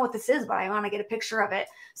like, I don't know what this is, but I want to get a picture of it.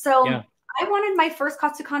 So I wanted my first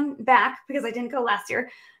Katsucon back, because I didn't go last year,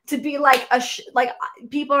 to be like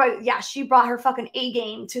people are, she brought her fucking A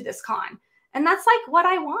game to this con. And that's like what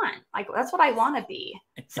I want. Like, that's what I want to be.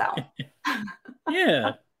 So.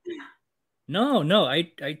 Yeah. No,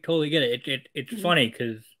 I totally get it. It's funny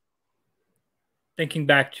because thinking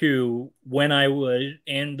back to when I was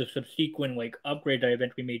and the subsequent like upgrade I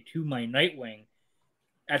eventually made to my Nightwing,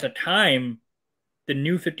 at the time, the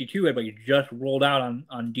new 52 had like just rolled out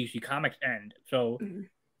on DC Comics end. So Mhm.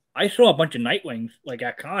 I saw a bunch of Nightwings like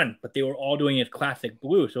at con, but they were all doing his classic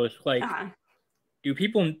blue. So it's like, Uh-huh. do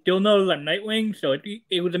people still know that Nightwing? So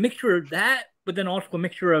it was a mixture of that, but then also a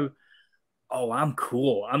mixture of, oh, I'm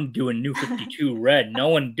cool. I'm doing new 52 red. No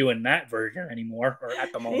one doing that version anymore, or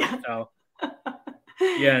at the moment. Yeah. So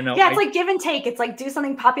yeah, no, Yeah, it's like give and take. It's like do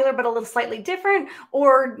something popular but a little slightly different,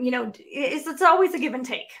 or it's always a give and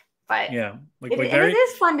take. But yeah, it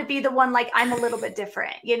is fun to be the one like I'm a little bit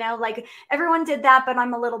different. Like everyone did that, but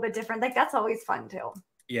I'm a little bit different. Like that's always fun too.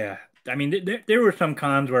 yeah. I mean, there were some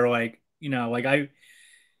cons where like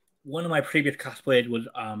one of my previous cosplays was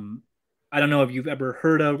I don't know if you've ever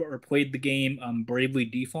heard of or played the game Bravely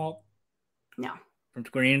Default No. from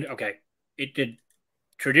Square Enix. Okay, it did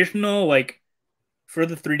traditional like for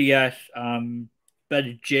the 3DS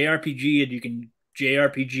that JRPG and you can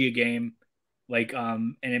JRPG a game like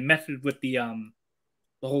and it messes with the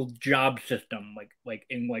whole job system like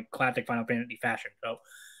in like classic Final Fantasy fashion. So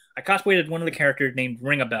I cosplayed as one of the characters named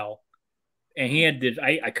Ring a Bell, and he had this.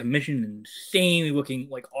 I commissioned an insanely looking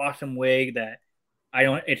like awesome wig that I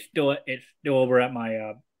don't. It's still over at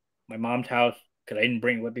my mom's house because I didn't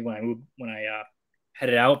bring it with me when I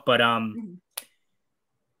headed out. But Mhm.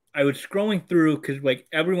 I was scrolling through because like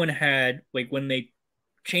everyone had like when they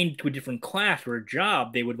changed to a different class or a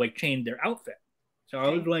job, they would like change their outfit. So I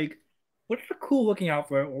was Okay. like, what's a cool looking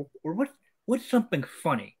outfit or what's something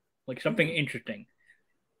funny like something Mhm. interesting.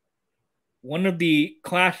 One of the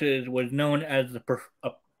classes was known as the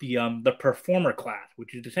performer class,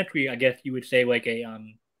 which is essentially, I guess you would say, like a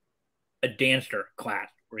dancer class,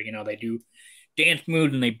 where they do dance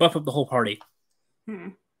moves and they buff up the whole party.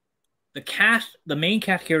 Mhm. The main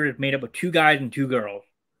cast character is made up of two guys and two girls.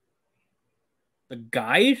 The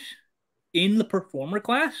guys in the performer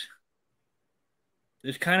class,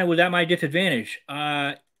 this kind of was at my disadvantage.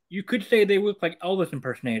 You could say they look like Elvis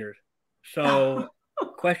impersonators. So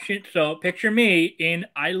so picture me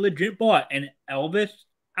I legit bought an Elvis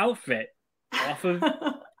outfit off of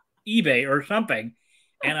eBay or something,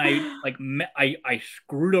 and I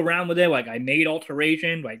screwed around with it, like I made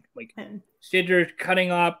alterations, like scissors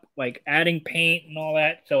cutting up, like adding paint and all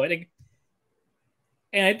that. So I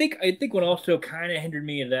think what also kind of hindered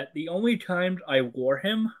me is that the only times I wore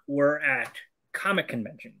him were at comic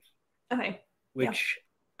conventions, Okay. Yeah. which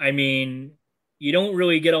I mean, you don't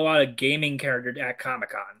really get a lot of gaming characters at Comic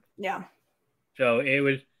Con. Yeah. So it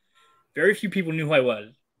was very few people knew who I was.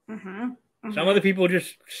 Mhm. Some of the Mhm. people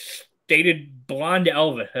just stated blonde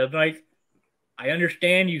Elvis. I was like, I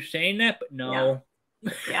understand you saying that, but Yeah. no,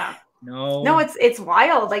 Yeah. No, no, it's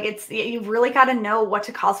wild. Like you've really got to know what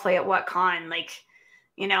to cosplay at what con. Like,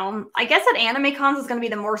 I guess at anime cons is going to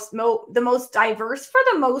be the most diverse for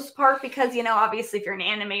the most part because obviously if you're an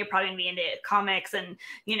anime, you're probably going to be into comics and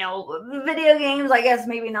video games. I guess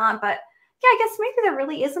maybe not, but yeah, I guess maybe there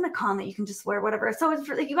really isn't a con that you can just wear whatever. So it's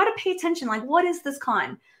really, you got to pay attention. Like, what is this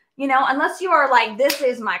con? Unless you are like, this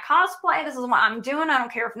is my cosplay, this is what I'm doing. I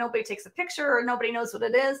don't care if nobody takes a picture or nobody knows what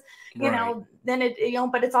it is, right, then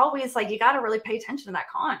but it's always like, you got to really pay attention to that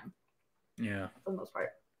con yeah. for the most part.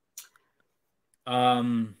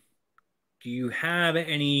 Um, do you have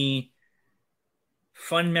any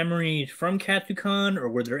fun memories from Katsucon, or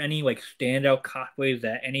were there any like standout cosplays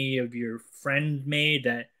that any of your friends made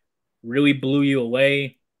that really blew you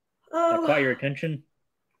away, that Oh, caught your attention?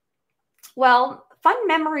 well, fun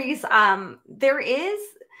memories.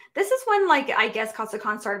 This is when like I guess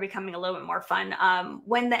CostaCon started becoming a little bit more fun.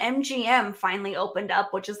 When the MGM finally opened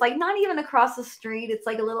up, which is like not even across the street, it's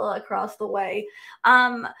like a little across the way.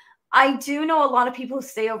 Um, I do know a lot of people who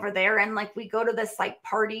stay over there, and like we go to this like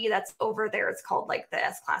party that's over there. It's called like the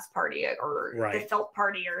S Class party or the Right. Felt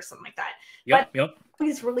party or something like that. But Yep. Yep.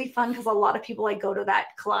 it's really fun because a lot of people like go to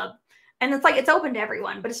that club and it's like it's open to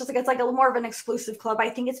everyone, but it's like a more of an exclusive club. I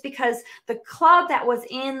think it's because the club that was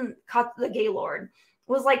in the Gaylord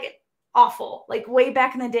was like awful. Like way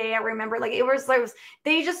back in the day, I remember like it was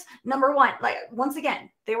they just number one, like once again,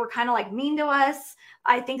 they were kind of like mean to us.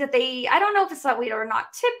 I think that I don't know if it's that we are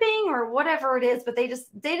not tipping or whatever it is, but they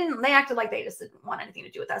acted like they just didn't want anything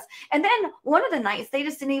to do with us. And then one of the nights they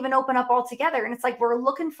just didn't even open up altogether. And it's like, we're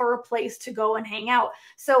looking for a place to go and hang out.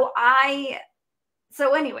 So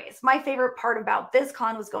anyways, my favorite part about this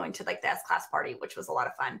con was going to like the S Class party, which was a lot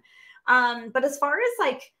of fun. But as far as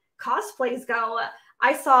like cosplays go,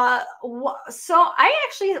 I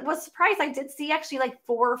actually was surprised. I did see actually like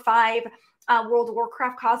 4 or 5 World of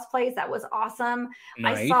Warcraft cosplays. That was awesome.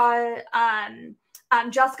 I Nice. saw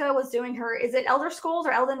Jessica was doing her, is it Elder Scrolls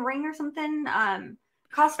or Elden Ring or something? I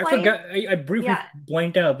Cosplay. forgot. I briefly Yeah.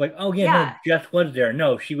 blanked out. Like, oh yeah, no, Yeah. Jess was there.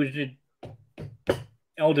 No, she was just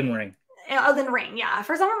Elden Ring. Elden Ring, yeah.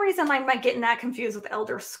 For some reason, I might getting that confused with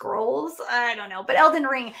Elder Scrolls. I don't know, but Elden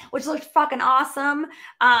Ring, which looked fucking awesome.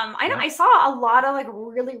 I know I saw a lot of like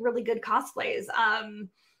really, really good cosplays.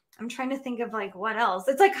 I'm trying to think of like what else.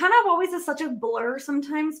 It's like kind of always such a blur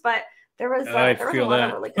sometimes, but there was a lot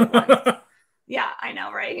of really good ones. Yeah, I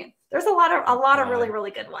know, right? There's a lot of really,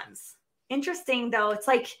 really good ones. Interesting though. It's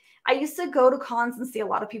like I used to go to cons and see a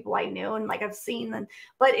lot of people I knew, and like I've seen them,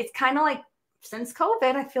 but it's kind of like since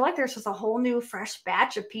COVID, I feel like there's just a whole new fresh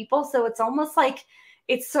batch of people. So it's almost like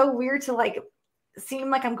it's so weird to like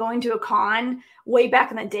seem like I'm going to a con way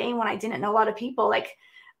back in the day when I didn't know a lot of people. Like,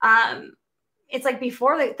 it's like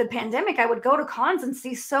before the pandemic, I would go to cons and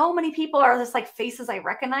see so many people are just like faces I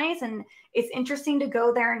recognize. And it's interesting to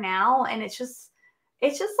go there now. And it's just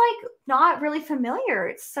like not really familiar.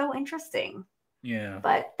 It's so interesting. Yeah.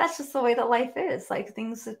 But that's just the way that life is. Like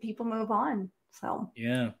things that people move on. So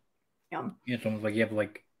yeah. Yeah. It's almost like you have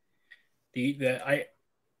like I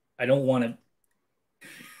don't want to.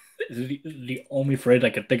 The only phrase I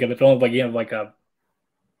could think of. It's almost like you have like a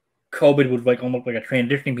COVID was like almost like a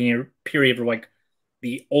transitioning period for like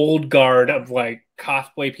the old guard of like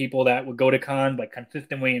cosplay people that would go to cons like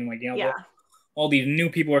consistently, and like all these new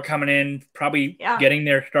people are coming in, probably getting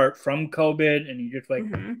their start from COVID, and you just like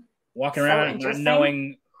walking around and not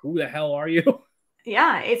knowing who the hell are you.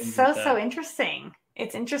 Yeah, it's so interesting.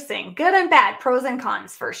 It's interesting. Good and bad, pros and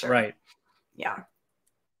cons for sure. Right. Yeah.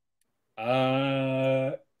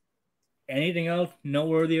 Anything else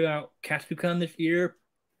noteworthy about Katsucon this year?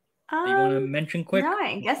 Do you want to mention quick? No,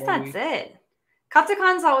 I guess that's it.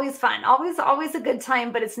 Katsucon's always fun. Always a good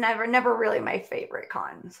time, but it's never really my favorite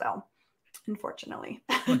con. So, unfortunately.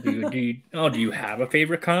 Do you have a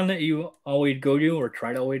favorite con that you always go to or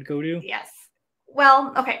try to always go to? Yes.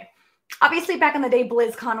 Well, okay. Obviously, back in the day,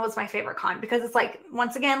 BlizzCon was my favorite con because it's like,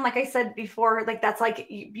 once again, like I said before, like that's like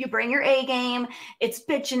you bring your A game. It's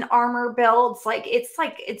bitchin' armor builds. It's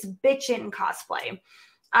bitchin' cosplay.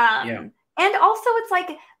 And also it's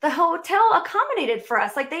like the hotel accommodated for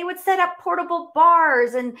us. Like they would set up portable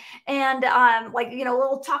bars and like, you know, a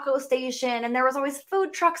little taco station, and there was always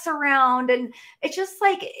food trucks around. And it's just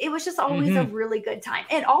like, it was just always a really good time.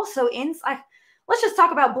 And also inside, let's just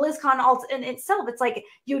talk about BlizzCon in itself. It's like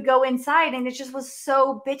you would go inside and it just was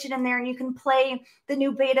so bitchin' in there, and you can play the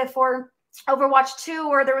new beta for Overwatch 2,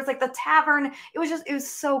 or there was like the tavern. It was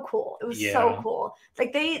so cool. It was so cool.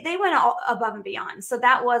 Like they went all above and beyond. So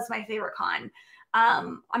that was my favorite con.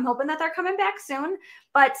 I'm hoping that they're coming back soon,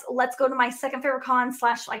 but let's go to my second favorite con /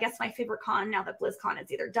 I guess my favorite con now that BlizzCon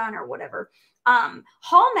is either done or whatever.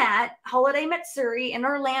 HallMat, Holiday Matsuri in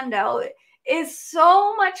Orlando is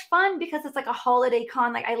so much fun because it's like a holiday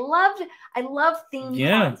con. Like I love themed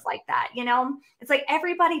cons like that. You know, it's like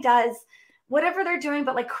everybody does whatever they're doing,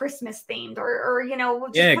 but like Christmas themed or you know,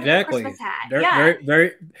 just exactly. A Christmas hat. Very,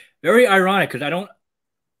 very, very ironic because I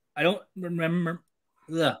don't remember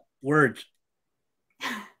the words.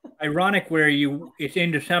 Ironic where it's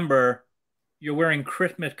in December, you're wearing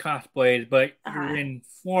Christmas cosplays, but you're in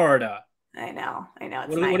Florida. I know.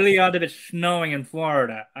 It's what are the odds of it snowing in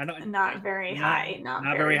Florida? Not very high. Not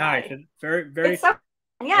very high. It's very. It's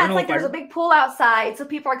like there's a big pool outside, so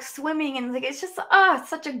people are like swimming, and like it's just it's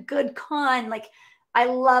such a good con. Like I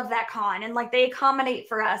love that con, and like they accommodate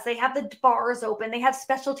for us. They have the bars open. They have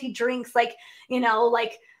specialty drinks, like you know,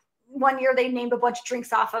 like one year they named a bunch of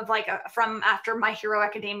drinks off of like from after My Hero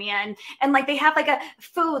Academia, and like they have like a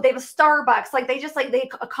food. They have a Starbucks. Like they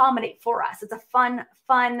accommodate for us. It's a fun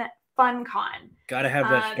con. Gotta have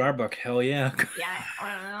that Starbucks. Hell yeah. Yeah.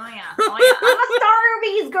 I'm a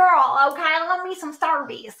Starbucks girl. Okay, I love me some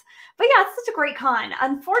Starbucks. But yeah, it's such a great con.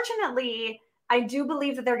 Unfortunately, I do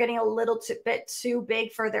believe that they're getting a little bit too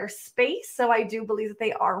big for their space. So I do believe that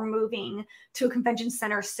they are moving to a convention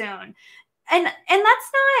center soon. And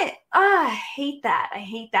that's not. I hate that.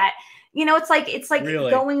 You know, it's like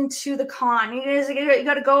really? Going to the con. You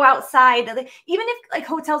got to go outside. Even if like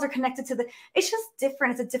hotels are connected to it's just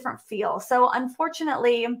different. It's a different feel. So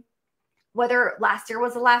unfortunately, whether last year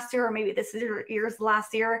was the last year or maybe this year's the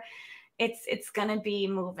last year, it's gonna be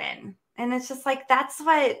moving. And it's just like that's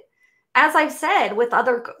what, as I've said with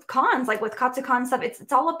other cons, like with Katsucon stuff,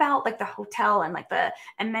 it's all about like the hotel and like the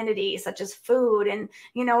amenities such as food and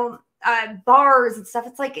you know bars and stuff.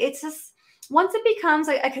 It's like it's just. Once it becomes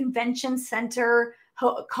a convention center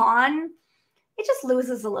con, it just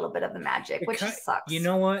loses a little bit of the magic, which sucks. You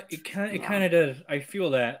know what? It kind of does. I feel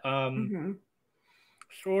that.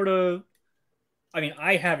 Sort of. I mean,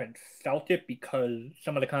 I haven't felt it because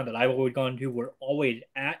some of the cons that I've always gone to were always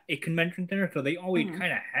at a convention center, so they always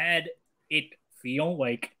kind of had it feel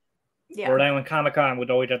like Yeah. Rhode Island Comic Con was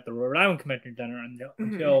always at the Rhode Island Convention Center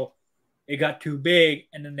until it got too big,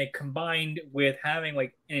 and then they combined with having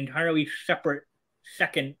like an entirely separate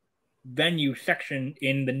second venue section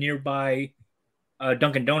in the nearby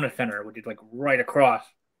Dunkin' Donuts Center, which is like right across.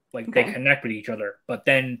 Like they connect with each other. But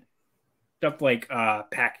then stuff like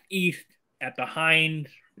PAX East at the Heinz,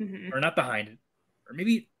 or not the Heinz, or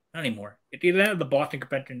maybe not anymore. It's either at the Boston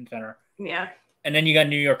Convention Center. Yeah. And then you got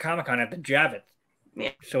New York Comic Con at the Javits.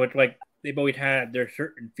 Yeah. So it's like they've always had their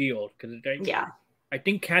certain field. Because I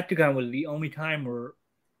think Katsucon was the only time where,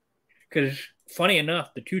 because funny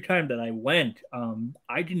enough, the 2 times that I went,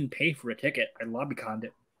 I didn't pay for a ticket. I lobby-conned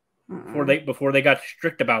it before they got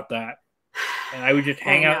strict about that, and I would just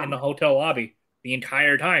hang out in the hotel lobby the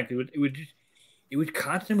entire time. It was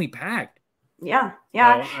constantly packed. Yeah,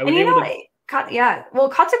 yeah, and well,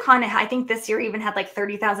 Katsucon, I think this year even had like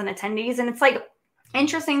 30,000 attendees, and it's like,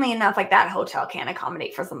 interestingly enough, like that hotel can't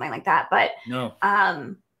accommodate for something like that, but no.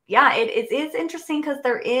 Yeah, it is interesting because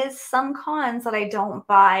there is some cons that I don't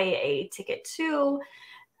buy a ticket to,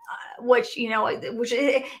 which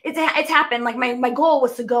it's happened. Like my goal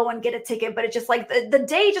was to go and get a ticket, but it just like the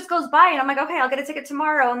day just goes by, and I'm like, okay, I'll get a ticket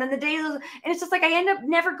tomorrow, and then the day goes, and it's just like I end up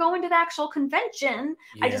never going to the actual convention.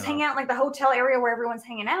 Yeah. I just hang out in like the hotel area where everyone's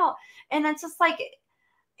hanging out, and that's just like,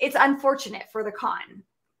 it's unfortunate for the con,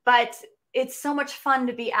 but it's so much fun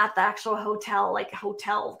to be at the actual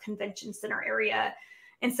hotel convention center area,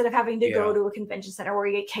 instead of having to go to a convention center where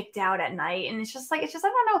you get kicked out at night. And it's just, I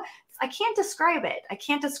don't know. I can't describe it,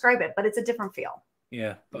 but it's a different feel.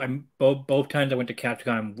 Yeah. But both times I went to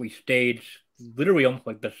Katsucon, we stayed literally almost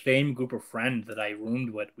like the same group of friends that I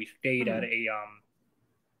roomed with. We stayed at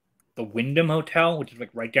the Wyndham Hotel, which is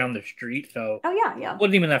like right down the street. So it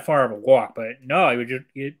wasn't even that far of a walk, but no, I would just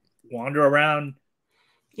wander around.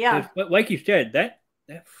 Yeah. But like you said, that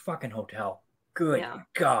fucking hotel, good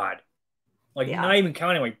God. Like, not even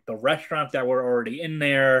counting, like, the restaurants that were already in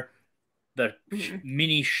there, the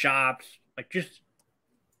mini shops. Like, just,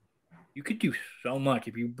 you could do so much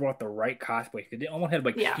if you brought the right cosplay. They almost had,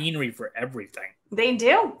 like, scenery for everything. They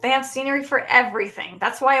do. They have scenery for everything.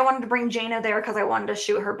 That's why I wanted to bring Jaina there, because I wanted to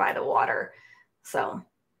shoot her by the water. So.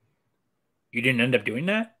 You didn't end up doing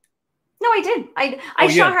that? No, I did. I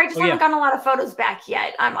shot her. I just haven't gotten a lot of photos back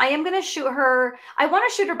yet. I am going to shoot her. I want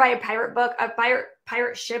to shoot her by a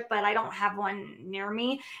pirate ship, but I don't have one near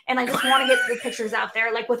me. And I just want to get the pictures out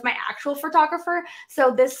there, like with my actual photographer.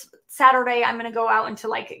 So this Saturday, I'm going to go out into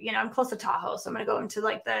I'm close to Tahoe. So I'm going to go into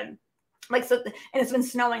and it's been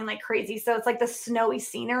snowing like crazy. So it's like the snowy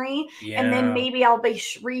scenery. Yeah. And then maybe I'll be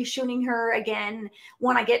reshooting her again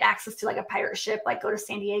when I get access to like a pirate ship, like go to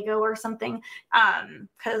San Diego or something.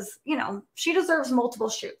 Cause she deserves multiple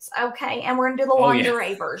shoots. Okay. And we're going to do the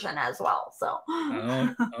lingerie version as well. So.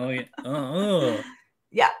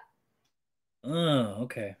 Yeah. Oh,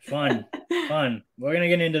 okay. Fun. We're going to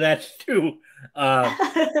get into that too.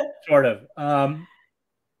 Sort of.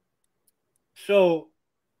 So,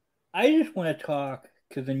 I just want to talk,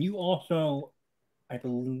 because then you also, I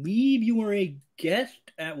believe you were a guest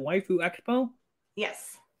at Waifu Expo?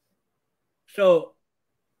 Yes. So,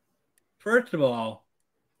 first of all,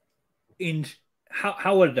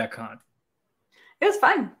 how was that con? It was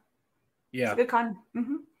fun. Yeah. It was a good con.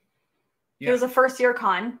 Mm-hmm. Yeah. It was a first-year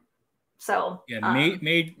con. So. Yeah,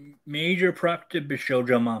 major prep to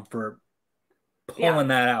Bishoujo Mom for pulling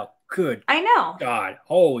that out. Good. I know. God.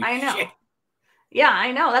 Holy shit. Yeah,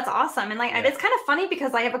 I know. That's awesome. And it's kind of funny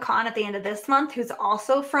because I have a con at the end of this month who's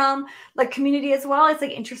also from like community as well. It's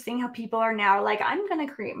like interesting how people are now like, I'm going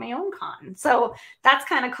to create my own con. So that's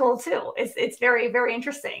kind of cool too. It's very, very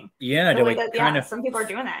interesting. Yeah. Some people are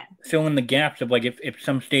doing that. Fill in the gaps of like, if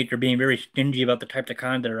some states are being very stingy about the types of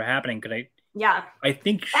cons that are happening. Cause I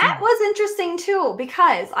think that was interesting too,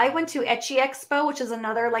 because I went to Ecchi Expo, which is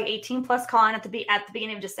another like 18+ con at the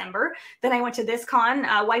beginning of December. Then I went to this con,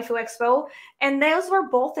 Waifu Expo, and those were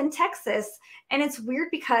both in Texas. And it's weird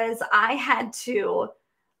because I had to,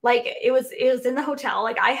 like, it was in the hotel.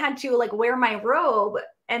 Like I had to like wear my robe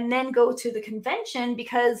and then go to the convention,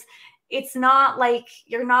 because it's not like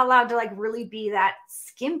you're not allowed to like really be that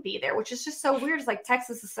skimpy there, which is just so weird. It's like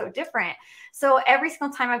Texas is so different. So every single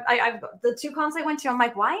time I've the 2 cons I went to, I'm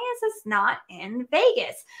like, why is this not in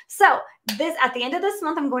Vegas? So this at the end of this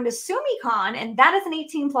month, I'm going to SumiCon, and that is an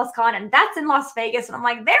 18+ con, and that's in Las Vegas. And I'm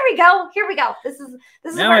like, there we go. Here we go. This is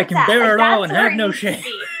now I can bear it all and have no shame.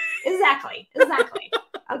 Exactly.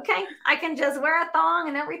 Okay, I can just wear a thong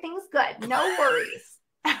and everything's good. No worries.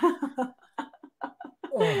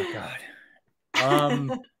 Oh my God.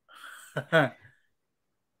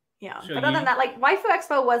 Yeah, so but other than that, like Waifu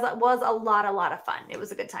Expo was a lot of fun. It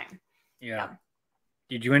was a good time. Yeah.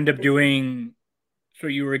 Did you end up doing? So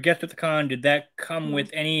you were a guest at the con. Did that come with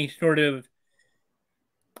any sort of?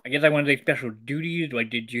 I guess I want to say special duties. Like,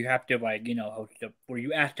 did you have to host a? Were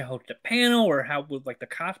you asked to host a panel, or how was like the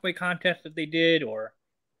cosplay contest that they did, or?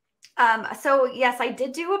 So yes, I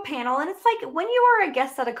did do a panel, and it's like when you are a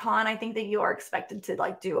guest at a con, I think that you are expected to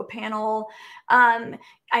like do a panel. I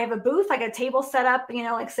have a booth, like a table set up,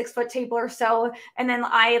 like 6-foot table or so, and then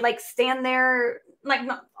I like stand there like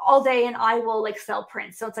all day, and I will like sell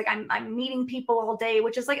prints. So it's like I'm meeting people all day,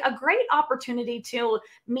 which is like a great opportunity to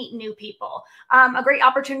meet new people. A great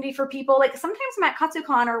opportunity for people. Like sometimes I'm at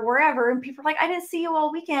Katsucon or wherever, and people are like, I didn't see you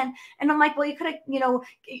all weekend, and I'm like, well, you could have,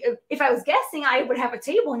 if I was guessing, I would have a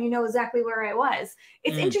table and you know exactly where I was.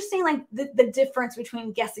 It's interesting, like the difference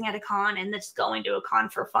between guessing at a con and just going to a con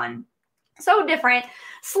for fun. So different.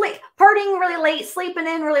 Partying really late, sleeping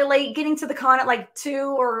in really late, getting to the con at like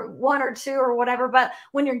 2 or 1 or 2 or whatever. But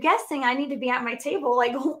when you're guessing, I need to be at my table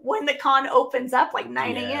like when the con opens up, like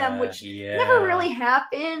 9 a.m., which never really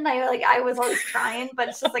happened. I was always trying, but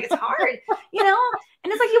it's just like it's hard, And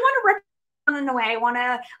it's like you want to represent in a way.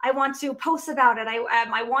 I want to post about it.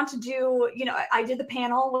 I want to do, I did the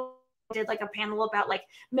panel. I did like a panel about like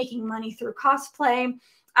making money through cosplay.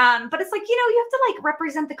 But it's like, you have to like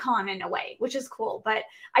represent the con in a way, which is cool. But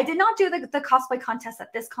I did not do the cosplay contest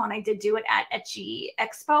at this con. I did do it at Ecchi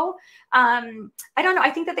Expo. I don't know. I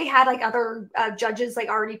think that they had like other judges like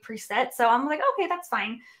already preset. So I'm like, okay, that's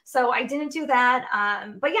fine. So I didn't do that.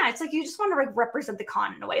 But yeah, it's like you just want to like represent the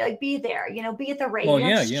con in a way, like be there, be at the rate,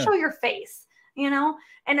 show your face, And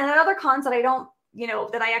at other cons that I don't,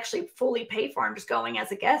 that I actually fully pay for, I'm just going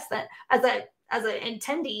as a guest, that as an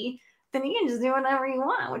attendee, then you can just do whatever you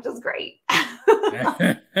want, which is great.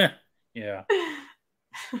 Yeah.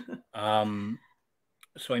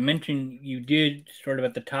 So I mentioned you did sort of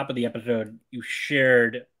at the top of the episode, you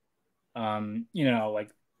shared, like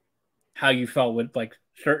how you felt with like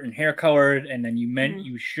certain hair colors, and then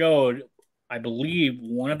you showed, I believe,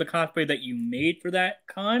 one of the cosplay that you made for that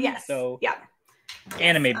con. Yes. So yeah.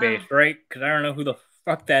 Anime based, right? Because I don't know who the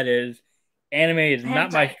fuck that is. Anime is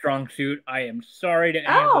not my strong suit. I am sorry to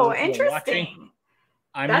any of those who are watching.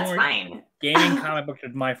 That's fine. Gaming comic books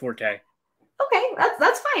is my forte. Okay,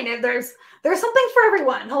 that's fine. If there's something for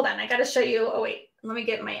everyone. Hold on, I gotta show you. Oh wait, let me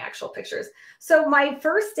get my actual pictures. So my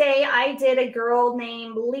first day, I did a girl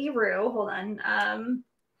named Liru. Hold on.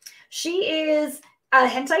 She is a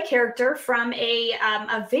hentai character from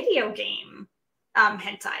a video game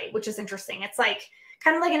hentai, which is interesting. It's like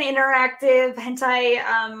kind of like an interactive hentai.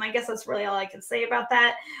 I guess that's really all I can say about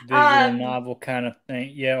that. Visual novel kind of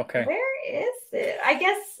thing. Yeah, okay. Where is it? I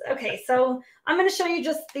guess, okay, so I'm going to show you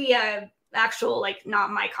just the actual, like, not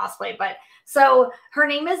my cosplay, but so her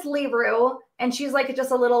name is Liru, and she's like just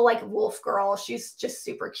a little like wolf girl. She's just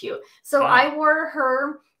super cute. So I wore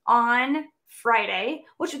her on Friday,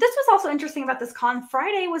 which this was also interesting about this con.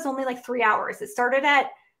 Friday was only like 3 hours. It started at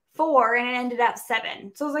 4 and it ended at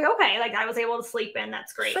 7. So I was like, okay, like I was able to sleep in.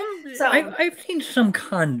 That's great. I've seen some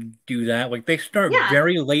cons do that. Like they start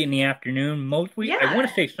very late in the afternoon. Mostly, I want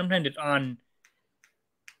to say sometimes it's on.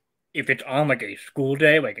 If it's on like a school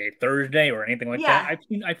day, like a Thursday or anything like that,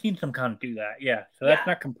 I've seen some cons do that. Yeah, so that's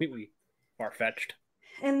not completely far fetched.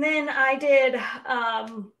 And then I did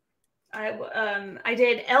I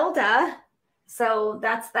did Elda. So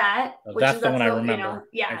that's that. That's the one I remember.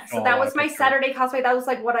 So that was my Saturday cosplay. That was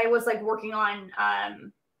like what I was like working on.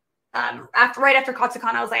 Right after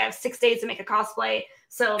Katsucon, I was like, I have 6 days to make a cosplay.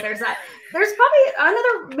 So there's that. There's probably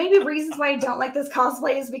another maybe reasons why I don't like this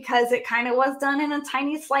cosplay is because it kind of was done in a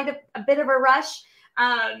tiny a bit of a rush.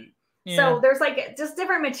 So there's like just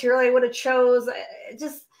different material I would have chose.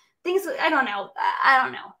 Just things I don't know.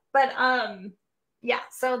 But yeah,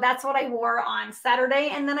 so that's what I wore on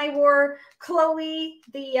Saturday, and then I wore Chloe,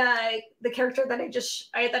 the character that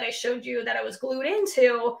I showed you that I was glued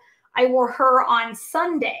into. I wore her on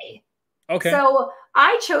Sunday. Okay. So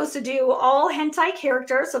I chose to do all hentai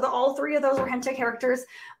characters. So all 3 of those were hentai characters,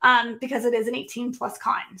 because it is an 18+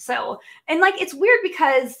 con. So, and like it's weird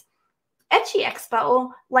because Ecchi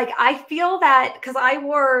Expo, like I feel that because I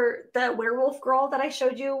wore the werewolf girl that I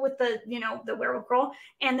showed you with the the werewolf girl,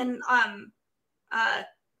 and then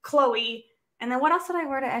Chloe, and then what else did I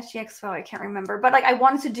wear to Ecchi Expo? I can't remember, but like I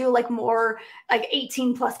wanted to do like more like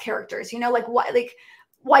 18+ characters, like what like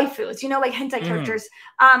waifus, like hentai characters.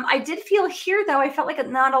 I did feel here though, I felt like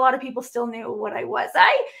not a lot of people still knew what I was.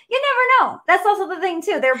 You never know. That's also the thing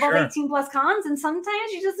too. They're both 18+ cons, and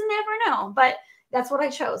sometimes you just never know. But that's what I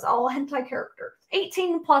chose. All hentai characters,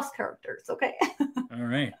 18+ characters. Okay. All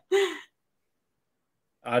right.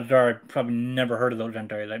 Odds are I probably never heard of those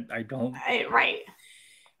hentai. I don't. Right.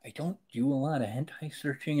 I don't do a lot of hentai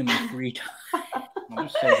searching in my free time. I'll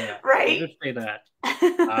just say that. I'll Right. just say that.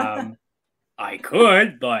 I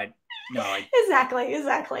could, but no. Exactly.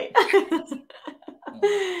 Oh my god.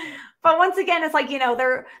 But once again, it's like,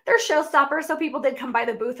 they're showstoppers. So people did come by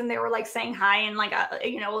the booth and they were like saying hi, and like,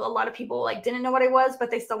 a lot of people like didn't know what I was, but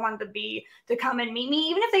they still wanted to come and meet me,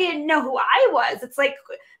 even if they didn't know who I was. It's like,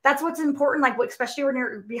 that's what's important. Like, especially when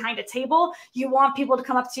you're behind a table, you want people to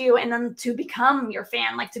come up to you and then to become your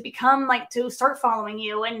fan, like to start following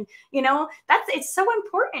you. And, it's so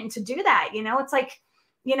important to do that. It's like,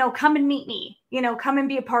 come and meet me, come and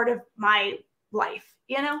be a part of my life,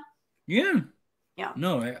 Yeah. Yeah.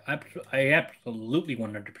 No, I absolutely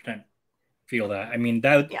 100% feel that. I mean,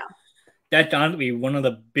 that's honestly one of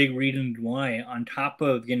the big reasons why, on top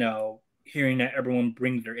of, hearing that everyone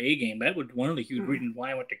brings their A game, that was one of the huge reasons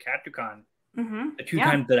why I went to Capcom the two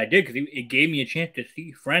times that I did, because it gave me a chance to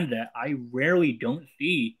see friends that I rarely don't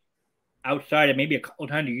see outside of maybe a couple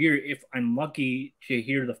times a year, if I'm lucky to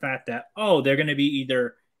hear the fact that, oh, they're going to be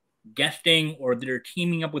either guesting or they're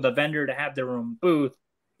teaming up with a vendor to have their own booth.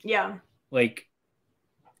 Yeah. Like,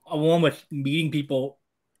 along with meeting people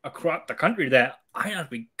across the country that I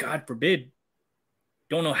honestly, God forbid,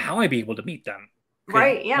 don't know how I'd be able to meet them.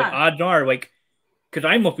 Right, yeah. Like, odds are, like, because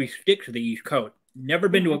I mostly stick to the East Coast. Never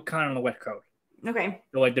been to a con on the West Coast. Okay.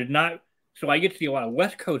 So, like, there's not... So I get to see a lot of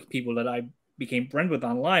West Coast people that I became friends with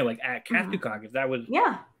online, like, at Capcom, because that was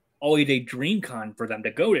always a dream con for them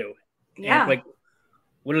to go to. Yeah. And it's like,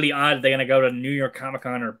 what are the odds they're going to go to New York Comic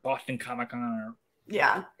Con or Boston Comic Con? Or...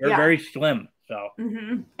 Yeah. They're very slim. So.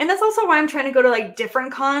 And that's also why I'm trying to go to like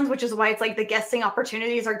different cons, which is why it's like the guesting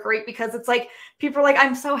opportunities are great, because it's like people are like,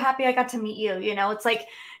 I'm so happy I got to meet you. It's like,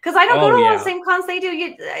 because I don't go to all the same cons they do.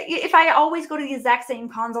 If I always go to the exact same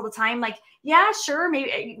cons all the time, like, yeah, sure,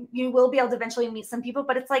 maybe you will be able to eventually meet some people,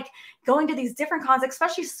 but it's like going to these different cons,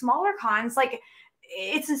 especially smaller cons, like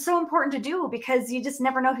it's so important to do, because you just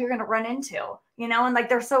never know who you're going to run into, and like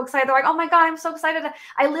they're so excited. They're like, oh my God, I'm so excited.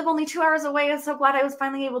 I live only 2 hours away. I'm so glad I was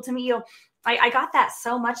finally able to meet you. I got that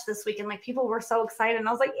so much this week, and like people were so excited, and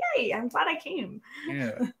I was like, yay, I'm glad I came.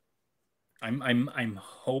 Yeah. I'm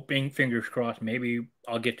hoping, fingers crossed, maybe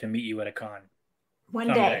I'll get to meet you at a con. One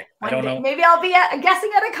day. I don't know. Maybe I'll be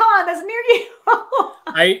guessing at a con that's near you.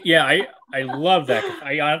 I love that, because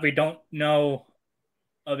I honestly don't know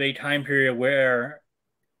of a time period where,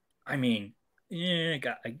 I mean, I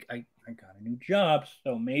got a new job,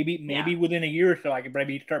 so maybe within a year or so I could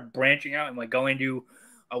maybe start branching out and like going to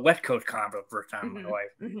a West Coast con for the first time in my life.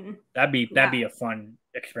 That'd be a fun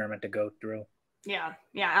experiment to go through. Yeah.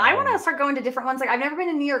 I want to start going to different ones. Like, I've never been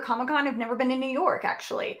to New York Comic Con. I've never been to New York,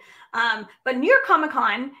 actually. But New York Comic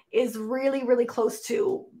Con is really, really close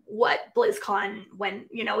to what BlizzCon, when,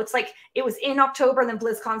 it's like, it was in October, and then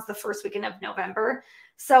BlizzCon's the first weekend of November.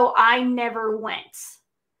 So I never went.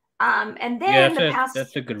 And then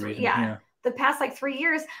that's a good reason. Yeah. The past like 3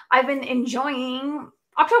 years, I've been enjoying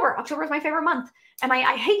October. October is my favorite month. And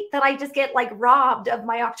I hate that I just get like robbed of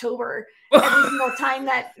my October every single time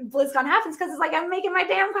that BlizzCon happens, because it's like I'm making my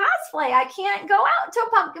damn cosplay. I can't go out to a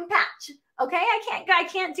pumpkin patch. Okay, I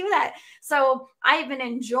can't do that. So I've been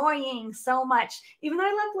enjoying so much, even though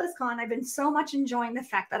I love BlizzCon, I've been so much enjoying the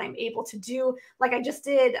fact that I'm able to do, like I just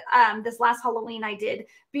did this last Halloween, I did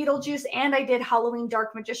Beetlejuice and I did Halloween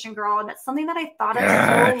Dark Magician Girl. And that's something that I thought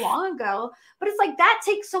of so long ago, but it's like, that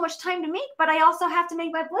takes so much time to make, but I also have to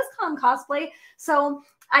make my BlizzCon cosplay. So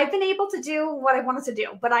I've been able to do what I wanted to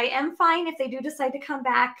do, but I am fine if they do decide to come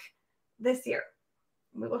back this year.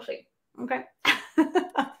 We will see. Okay.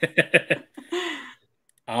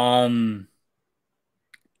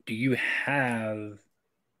 Do you have...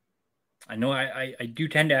 I know I do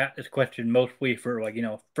tend to ask this question mostly for, like,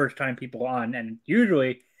 first time people on, and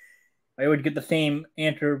usually I would get the same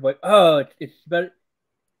answer, but it's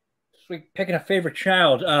like picking a favorite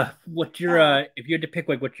child. What's your if you had to pick,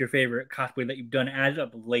 like, what's your favorite cosplay that you've done as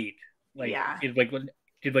of late? Like, did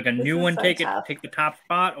like a new one take the top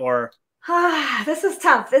spot, or? This is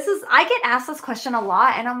tough. I get asked this question a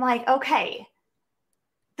lot, and I'm like, okay,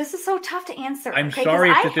 this is so tough to answer. I'm sorry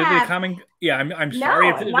if this is a common. Yeah, I'm sorry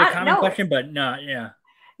if this is a common question, but yeah.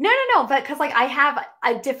 No, but because like I have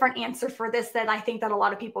a different answer for this than I think that a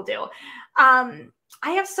lot of people do.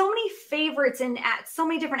 I have so many favorites in so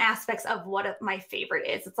many different aspects of what my favorite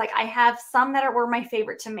is. It's like I have some that were my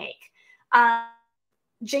favorite to make.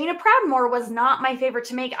 Jaina Proudmoore was not my favorite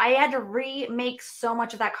to make. I had to remake so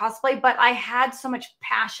much of that cosplay, but I had so much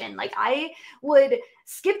passion. Like, I would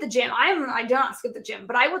skip the gym. I do not skip the gym,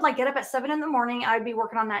 but I would like get up at 7 in the morning. I'd be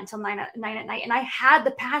working on that until 9 at night. And I had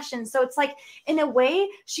the passion. So it's like, in a way,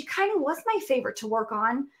 she kind of was my favorite to work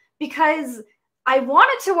on, because I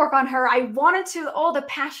wanted to work on her. I wanted to, oh, the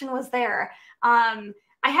passion was there.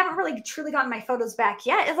 I haven't really truly gotten my photos back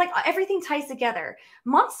yet. It's like everything ties together.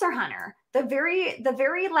 Monster Hunter, the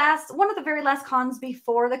very last, one of the very last cons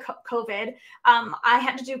before the COVID, I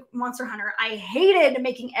had to do Monster Hunter. I hated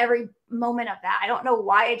making every moment of that. I don't know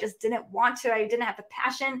why. I just didn't want to. I didn't have the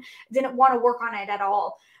passion, didn't want to work on it at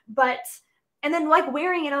all. But, and then like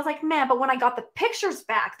wearing it, I was like, man, but when I got the pictures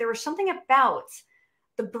back, there was something about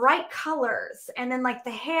the bright colors and then like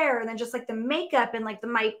the hair and then just like the makeup and like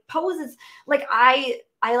my poses, like I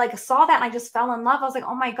like saw that and I just fell in love. I was like,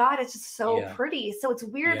 oh my God, it's just so pretty. So it's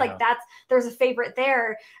weird. Like there's a favorite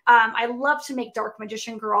there. I love to make Dark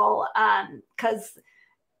Magician Girl because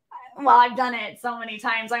well, I've done it so many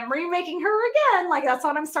times. I'm remaking her again. Like that's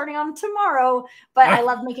what I'm starting on tomorrow. But I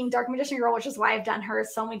love making Dark Magician Girl, which is why I've done her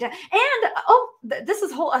so many times. And this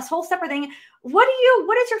is a whole separate thing. What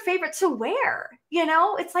is your favorite to wear? You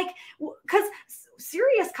know, it's like, because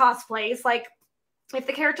serious cosplays, like if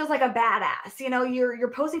the character's like a badass, you know,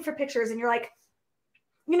 you're posing for pictures and you're like,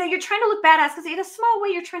 you know, you're trying to look badass because in a small way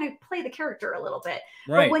you're trying to play the character a little bit.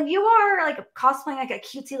 Right. But when you are like cosplaying like a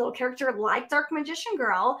cutesy little character like Dark Magician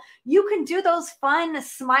Girl, you can do those fun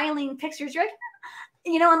smiling pictures. You're like,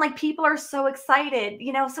 you know, and like people are so excited,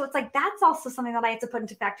 you know, so it's like that's also something that I have to put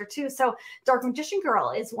into factor too. So Dark Magician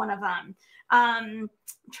Girl is one of them. I'm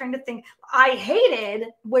trying to think. I hated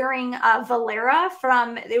wearing Valera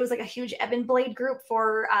from, it was like a huge Ebon Blade group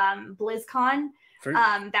for BlizzCon.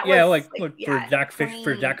 That was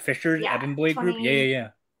for Zach Fisher's Ebon Blade group.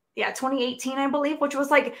 Yeah, 2018, I believe, which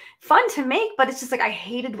was like fun to make, but it's just like I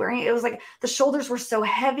hated wearing it. It was like the shoulders were so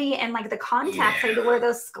heavy and like the contacts, I had to wear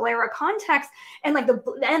those sclera contacts, and like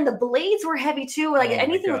the blades were heavy too. Like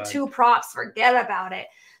anything with two props, forget about it.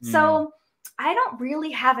 So I don't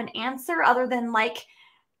really have an answer other than like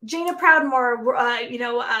Jaina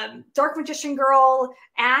Proudmoore, Dark Magician Girl,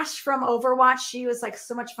 Ashe from Overwatch. She was like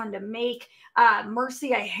so much fun to make.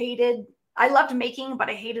 Mercy, I loved making, but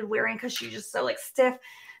I hated wearing because she's just so like stiff.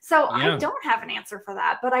 So I don't have an answer for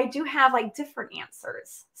that, but I do have like different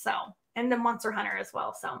answers. So, and the Monster Hunter as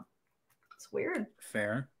well. So it's weird.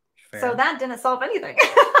 Fair. So that didn't solve anything.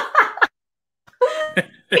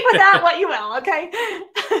 Think with that what you will, okay?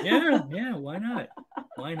 yeah, why not?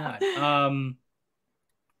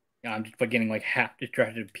 I'm just getting like half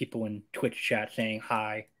distracted people in Twitch chat saying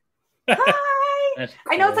hi. Hi. Cool.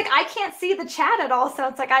 I know it's like I can't see the chat at all, so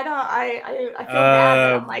it's like I feel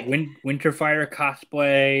bad. I'm like Winterfire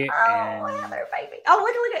cosplay. Heather, baby.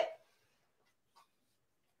 Oh,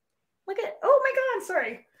 look at. Oh my God,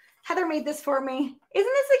 sorry. Heather made this for me.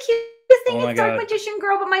 Isn't this the cutest thing? It's Dark Magician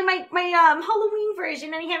Girl, but my Halloween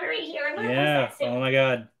version, and I have it right here. Oh my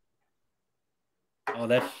God. Oh,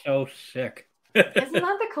 that's so sick. Isn't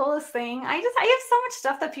that the coolest thing? I have so much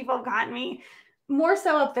stuff that people have gotten me. More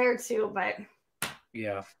so up there too, but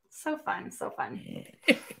yeah. So fun.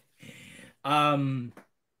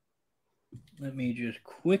 Let me just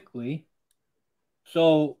quickly.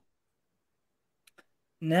 So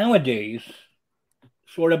nowadays,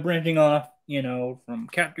 sort of branching off, you know, from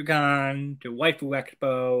Capturecon to Waifu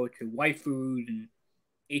Expo to waifus and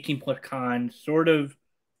 18 plus cons, sort of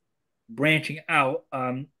branching out.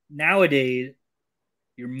 Nowadays,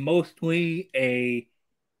 you're mostly a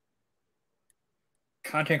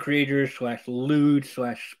content creator / lewd /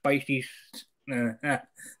 spicy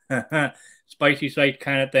spicy site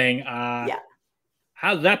kind of thing.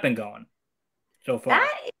 How's that been going so far?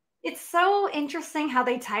 It's so interesting how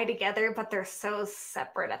they tie together, but they're so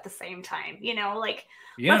separate at the same time. You know, like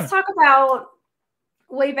let's talk about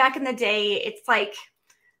way back in the day. It's like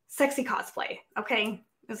sexy cosplay. Okay,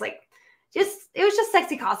 it was just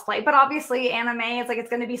sexy cosplay, but obviously anime, it's like, it's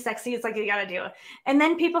going to be sexy. It's like, you got to do it. And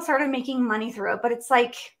then people started making money through it. But it's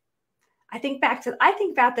like, I think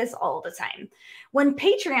about this all the time. When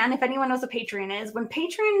Patreon, if anyone knows what Patreon is, when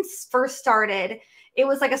Patreon first started, it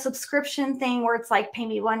was like a subscription thing where it's like, pay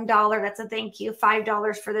me $1. That's a thank you.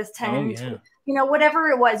 $5 for this 10, you know, whatever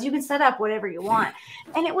it was, you can set up whatever you want.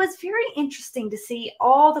 And it was very interesting to see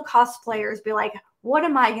all the cosplayers be like, what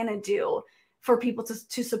am I going to do for people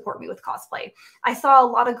to support me with cosplay? I saw a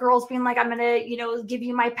lot of girls being like, I'm going to, you know, give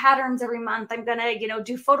you my patterns every month. I'm going to, you know,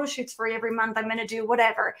 do photo shoots for you every month. I'm going to do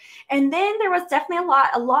whatever. And then there was definitely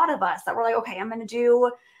a lot of us that were like, okay, I'm going to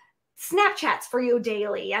do Snapchats for you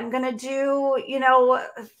daily. I'm going to do, you know,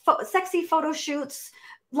 sexy photo shoots,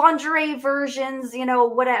 lingerie versions, you know,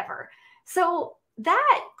 whatever. So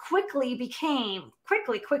that quickly became,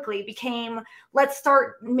 let's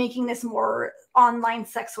start making this more online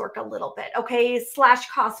sex work a little bit, okay, /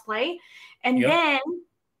 cosplay. And then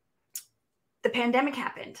the pandemic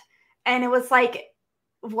happened. And it was like,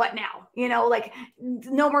 what now? You know, like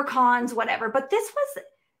no more cons, whatever. But this was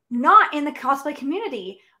not in the cosplay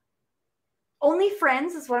community.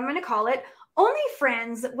 OnlyFriends is what I'm going to call it.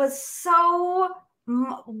 OnlyFriends was so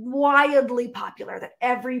wildly popular that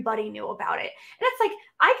everybody knew about it. And it's like,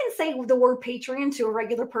 I can say the word Patreon to a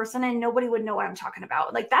regular person and nobody would know what I'm talking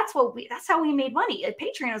about. Like that's how we made money.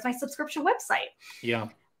 Patreon was my subscription website. Yeah.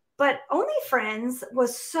 But OnlyFriends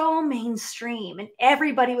was so mainstream and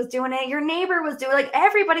everybody was doing it. Your neighbor was doing it. Like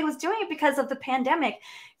everybody was doing it because of the pandemic.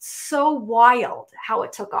 So wild how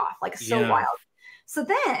it took off. Like so wild. So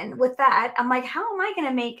then with that, I'm like, how am I going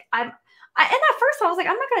to make, and at first I was like,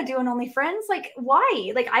 I'm not going to do an OnlyFriends. Like,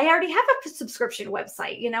 why? Like, I already have a subscription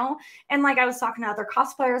website, you know? And like, I was talking to other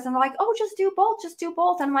cosplayers and they're like, oh, just do both. Just do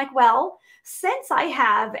both. And I'm like, well, since I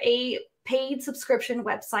have a paid subscription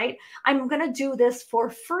website, I'm going to do this for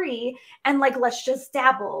free. And like, let's just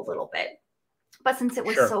dabble a little bit. But since it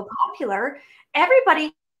was so popular,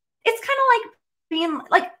 everybody, it's kind of like being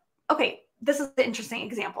like, okay, this is the interesting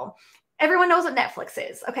example. Everyone knows what Netflix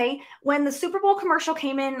is, okay? When the Super Bowl commercial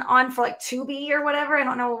came in on for like Tubi or whatever, I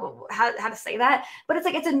don't know how to say that, but it's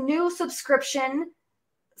like, it's a new subscription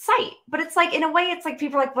site. But it's like, in a way, it's like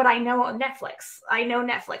people are like, but I know Netflix. I know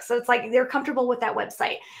Netflix. So it's like, they're comfortable with that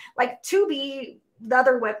website. Like Tubi, the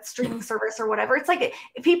other web streaming service or whatever, it's like,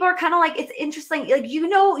 people are kind of like, it's interesting. Like, you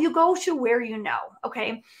know, you go to where you know,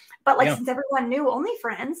 okay? But like, since everyone knew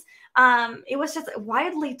OnlyFriends, it was just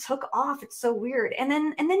widely took off. It's so weird. And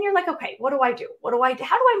then you're like, okay, what do I do? How do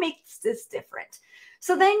I make this different?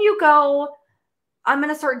 So then you go, I'm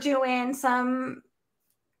going to start doing some,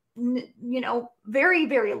 you know, very,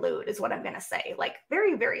 very lewd is what I'm going to say. Like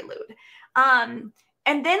very, very lewd. And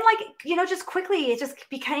then like, you know, just quickly, it just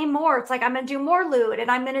became more, it's like, I'm going to do more lewd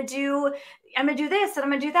and I'm going to do this and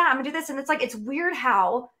I'm going to do that. I'm going to do this. And it's like, it's weird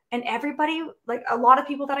how, and everybody, like a lot of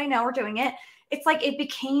people that I know are doing it. It's like, it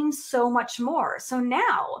became so much more. So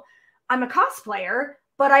now I'm a cosplayer,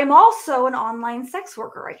 but I'm also an online sex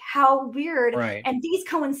worker. Like how weird. Right. And these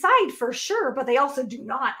coincide for sure, but they also do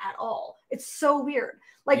not at all. It's so weird.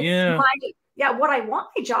 Like what I want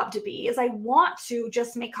my job to be is I want to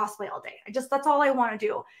just make cosplay all day. That's all I want to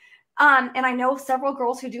do. And I know several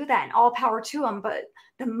girls who do that and all power to them, but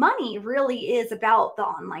the money really is about the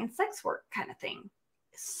online sex work kind of thing.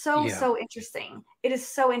 So interesting. It is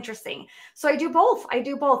so interesting. So I do both. I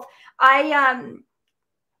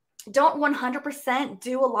don't 100%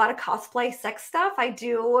 do a lot of cosplay sex stuff. I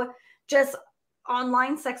do just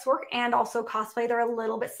online sex work and also cosplay. They're a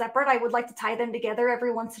little bit separate. I would like to tie them together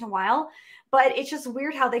every once in a while, but it's just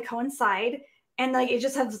weird how they coincide. And like, it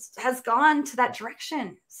just has gone to that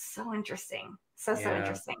direction. So interesting. So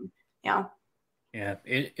interesting. Yeah. Yeah.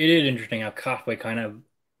 It is interesting how cosplay kind of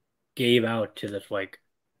gave out to this like,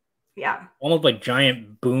 almost like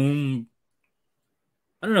giant boom.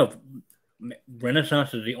 I don't know if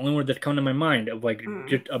Renaissance is the only word that's come to my mind of like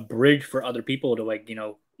just a bridge for other people to like, you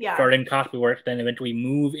know, start in cosplay work, then eventually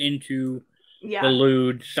move into the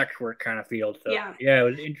lewd sex work kind of field. So it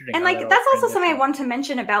was interesting. And like, that's also something I wanted to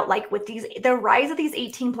mention about like with the rise of these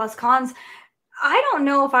 18+ cons. I don't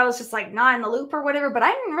know if I was just like not in the loop or whatever, but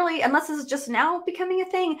I didn't really, unless this is just now becoming a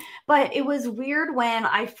thing, but it was weird when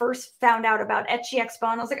I first found out about Ecchi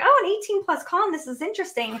Expo and I was like, oh, an 18+ con, this is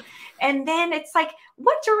interesting. And then it's like,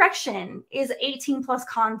 what direction is 18+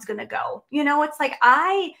 cons going to go? You know, it's like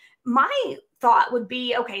my thought would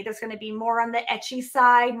be, okay, there's going to be more on the ecchi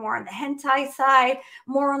side, more on the hentai side,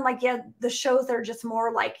 more on like, the shows that are just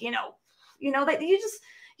more like, you know, that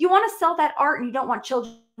you want to sell that art and you don't want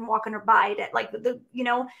children walking by it like you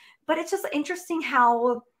know, but it's just interesting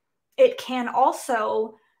how it can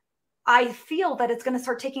also, I feel that it's going to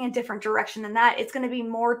start taking a different direction than that. It's going to be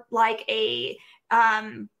more like a,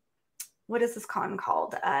 what is this con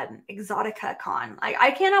called? Exotica Con. I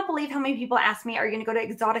cannot believe how many people asked me, are you going to go to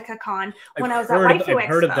Exotica Con when I was at Waifu Expo? I've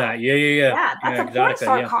heard of that. Yeah. That's a porn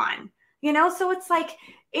star con, you know? So it's like,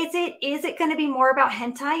 is it going to be more about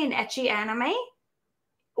hentai and ecchi anime?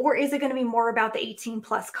 Or is it going to be more about the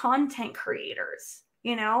 18+ content creators?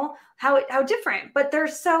 You know, how different, but they're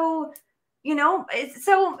so, you know,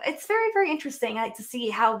 it's very, very interesting. I like to see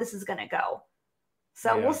how this is going to go.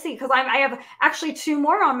 So we'll see, because I have actually 2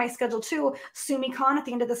 more on my schedule too. SumiCon at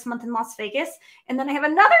the end of this month in Las Vegas, and then I have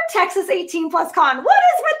another Texas 18+ con. What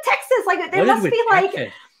is with Texas? Like there must be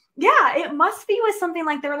like, it must be with something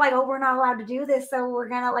like they're like, oh, we're not allowed to do this, so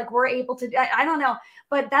we're able to. I don't know,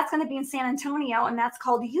 but that's going to be in San Antonio, and that's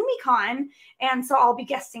called YumiCon, and so I'll be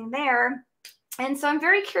guesting there, and so I'm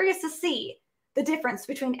very curious to see the difference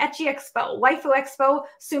between Ecchi Expo, Waifu Expo,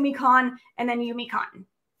 SumiCon, and then YumiCon.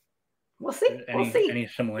 We'll see. We'll see. Any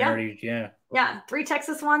Yeah. similarities? Yeah. Yeah. 3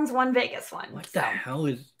 Texas ones, 1 Vegas one. What the So, hell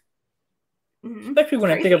is? Especially it's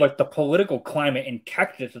when I think crazy. of like the political climate in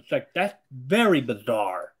Texas, it's like that's very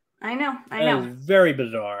bizarre. I know. I That know. is very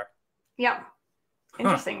bizarre. Yep. Huh.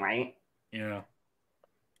 Interesting, right? Yeah.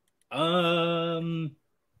 Um,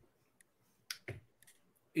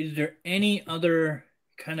 is there any other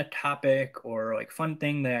kind of topic or like fun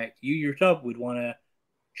thing that you yourself would want to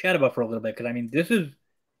chat about for a little bit? Because I mean, this is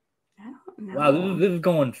I don't wow, know. this is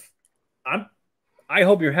going. I'm. I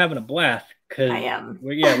hope you're having a blast I because am.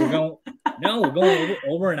 we're going. No, we're going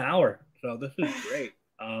over an hour, so this is great.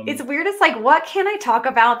 It's weird. It's like, what can I talk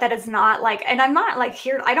about that is not like, and I'm not like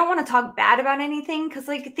here, I don't want to talk bad about anything because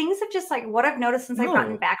like things have just like what I've noticed since I've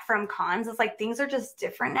gotten No, back from cons is like things are just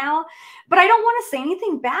different now. But I don't want to say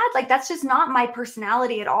anything bad. Like that's just not my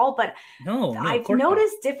personality at all. But no, of I've course not.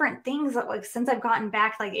 noticed different things that, like since I've gotten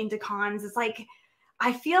back like into cons. It's like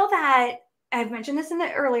I feel that I've mentioned this in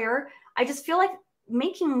the earlier. I just feel like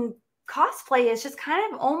making cosplay is just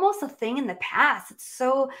kind of almost a thing in the past. It's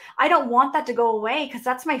so I don't want that to go away because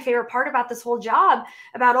that's my favorite part about this whole job,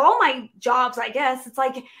 about all my jobs, I guess. It's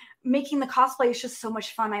like making the cosplay is just so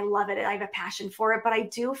much fun. I love it. I have a passion for it. But I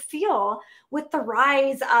do feel with the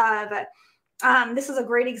rise of this is a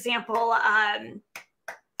great example.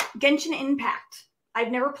 Genshin Impact.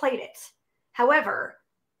 I've never played it. However,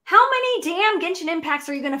 how many damn Genshin Impacts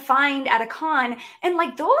are you going to find at a con? And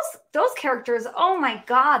like those characters, oh my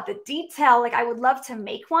god, the detail. Like I would love to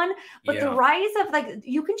make one, but the Yeah, rise of like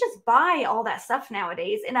you can just buy all that stuff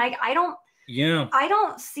nowadays, and yeah, I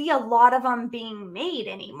don't see a lot of them being made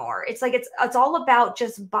anymore. It's like it's all about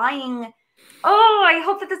just buying. Oh, I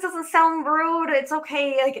hope that this doesn't sound rude. It's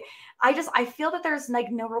okay. Like I feel that there's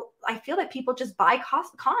like no I feel that people just buy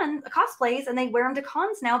cosplays and they wear them to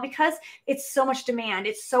cons now because it's so much demand.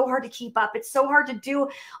 It's so hard to keep up. It's so hard to do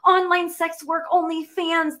online sex work,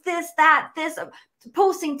 OnlyFans, this,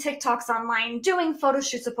 posting TikToks online, doing photo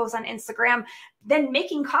shoots to post on Instagram, then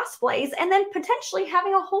making cosplays, and then potentially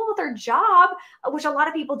having a whole other job, which a lot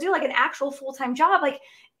of people do, like an actual full-time job. Like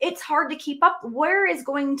it's hard to keep up.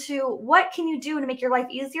 What can you do to make your life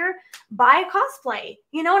easier? Buy a cosplay,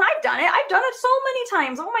 and I've done it. I've done it so many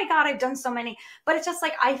times. Oh my God, I've done so many. But it's just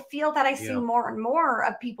like, I feel that I see yeah. more and more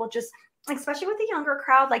of people just, especially with the younger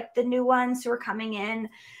crowd, like the new ones who are coming in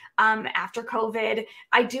after COVID.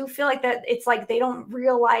 I do feel like that it's like they don't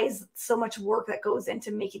realize so much work that goes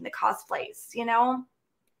into making the cosplays.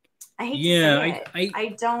 I hate to Yeah, say it.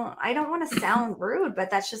 I don't want to sound rude, but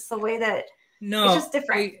that's just the way that it's no, just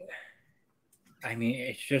different. I mean,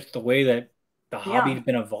 it's just the way that the Yeah. hobby's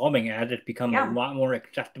been evolving as it's become a Yeah. lot more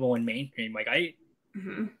accessible and mainstream. Like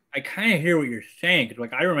Hmm. I kind of hear what you're saying because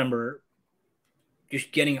like I remember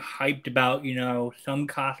just getting hyped about some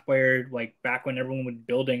cosplayers like back when everyone was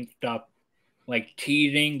building stuff, like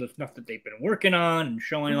teasing the stuff that they've been working on and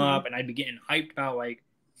showing Hmm. up, and I'd be getting hyped about like,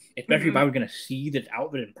 especially if Hmm. I was gonna see this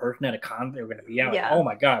outfit in person at a con they were gonna be at, like, Yeah. oh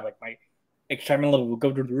my god, like my excitement level would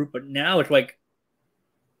go through the roof. But now it's like,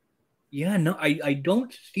 yeah, no, I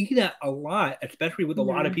don't see that a lot, especially with a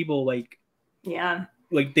lot of Hmm. people Yeah.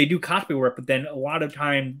 like they do cosplay work, but then a lot of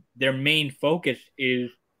time their main focus is,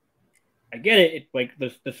 I get it, it's like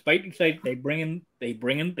the spiking site, they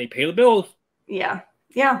pay the bills. Yeah.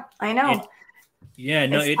 Yeah. I It know. Yeah,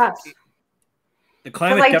 no, It's tough the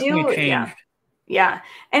because climate I definitely do. Yeah. changed. Yeah.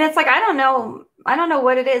 And it's like, I don't know. I don't know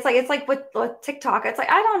what it is. Like, it's like with TikTok. It's like,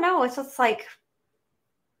 I don't know. It's just like,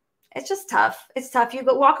 it's just tough. It's tough. You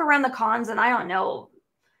go walk around the cons and I don't know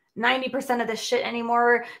 90% of this shit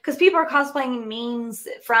anymore because people are cosplaying memes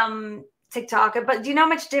from TikTok. But do you know how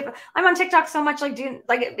much different? I'm on TikTok so much.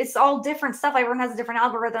 It's all different stuff. Everyone has a different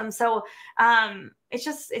algorithm. So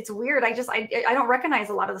it's weird. I don't recognize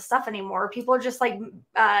a lot of the stuff anymore. People are just like,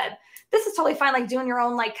 this is totally fine. Like doing your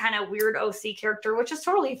own like kind of weird OC character, which is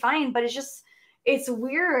totally fine. But it's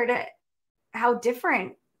weird how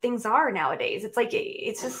different things are nowadays. It's like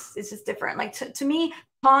it's just different. Like to me,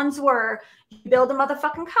 cons were you build a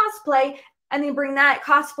motherfucking cosplay and then bring that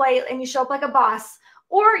cosplay and you show up like a boss,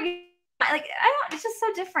 or you like I don't. It's just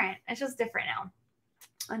so different. It's just different now,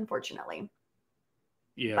 unfortunately.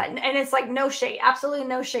 Yeah. But and it's like no shade, absolutely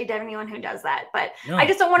no shade to anyone who does that. But I No,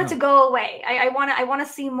 just don't want it to no. go away. I want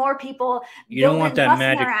to see more people You don't building want it, that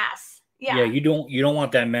busting their magic. ass. Yeah, Yeah, you don't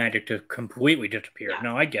want that magic to completely disappear. yeah,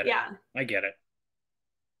 No, I get it. yeah. I get it.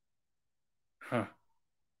 Huh.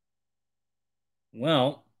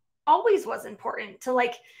 Well, Always was important to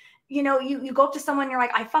like you go up to someone, you're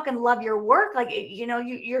like, I fucking love your work, like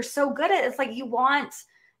you're so good at it. It's like you want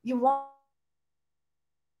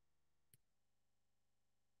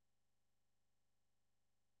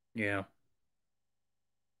yeah.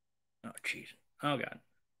 Oh, jeez. Oh, God.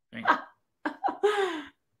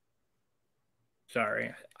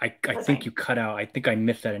 Sorry. I think you cut out. I think I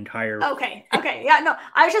missed that entire. Okay. Yeah, no,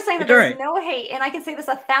 I was just saying that It's all there's right. no hate, and I can say this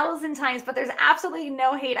 1,000 times, but there's absolutely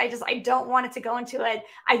no hate. I don't want it to go into it.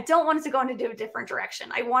 I don't want it to go into a different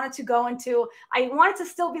direction. I want it to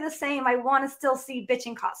still be the same. I want to still see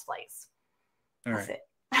bitching cosplays. All That's right. it.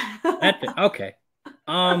 That's it. Okay.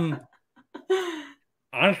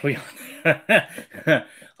 Honestly,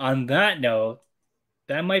 on that note,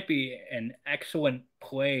 that might be an excellent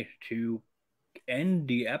place to end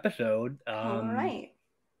the episode. All right.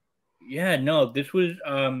 Yeah, no, this was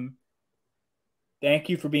thank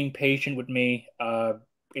you for being patient with me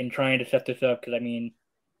in trying to set this up because I mean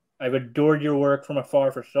I've adored your work from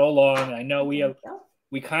afar for so long. I know we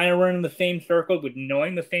kind of run in the same circles with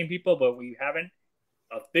knowing the same people, but we haven't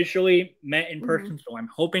officially met in person. So I'm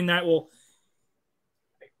hoping that will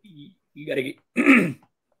you gotta get you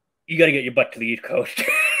gotta get your butt to the East Coast.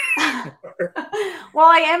 Well,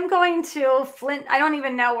 I am going to Flint. I don't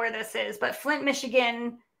even know where this is, but Flint,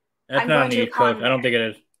 Michigan. That's not on the East Coast. I don't think it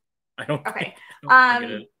is. I don't think it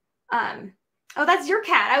is. Oh, that's your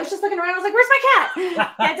cat. I was just looking around. I was like, "Where's my cat?"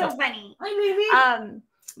 That's so funny. Hi, baby.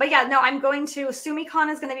 But yeah, no, I'm going to SumiCon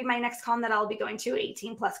is going to be my next con that I'll be going to,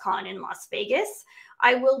 18 Plus Con in Las Vegas.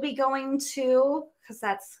 I will be going to, because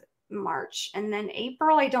that's March, and then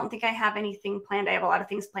April. I don't think I have anything planned. I have a lot of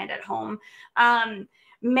things planned at home.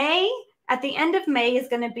 May. At the end of May is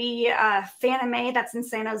going to be Fanime. That's in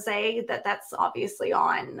San Jose. That's obviously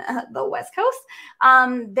on the West Coast.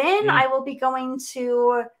 Then I will be going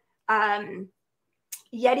to YetiCon.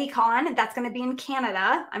 That's going to be in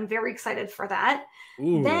Canada. I'm very excited for that.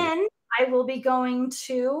 Ooh. Then I will be going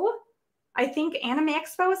to, I think, Anime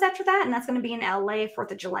Expo is after that, and that's going to be in LA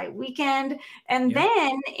 4th of July weekend. And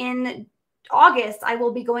then in August, I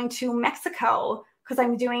will be going to Mexico because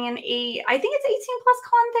I'm doing I think it's 18 plus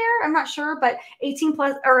con there. I'm not sure, but 18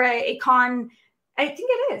 plus or a con, I think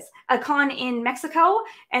it is a con in Mexico,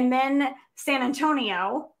 and then San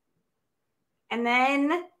Antonio. And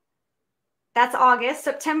then that's August.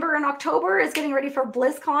 September and October is getting ready for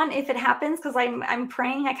BlizzCon if it happens, because I'm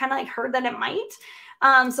praying. I kind of like heard that it might.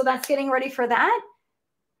 So that's getting ready for that.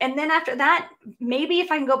 And then after that, maybe if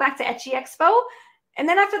I can go back to Ecchi Expo. And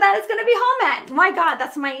then after that, it's going to be Home. My God,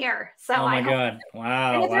 that's my year. So oh my God.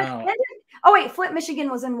 Wow. Wow. Oh wait, Flint, Michigan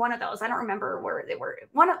was in one of those. I don't remember where they were.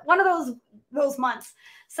 One of those months.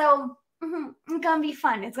 So it's going to be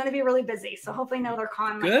fun. It's going to be really busy. So hopefully another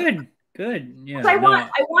con. Good. Yeah. I want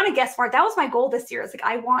to guest more. That was my goal this year. It's like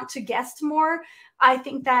I want to guest more. I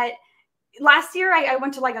think that last year I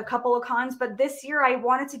went to like a couple of cons, but this year I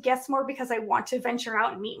wanted to guest more because I want to venture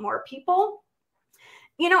out and meet more people.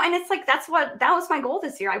 You know, and it's like that was my goal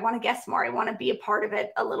this year. I want to guest more. I want to be a part of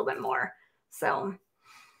it a little bit more. So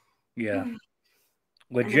yeah.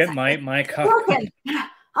 Legit my cup.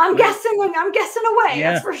 I'm guessing away,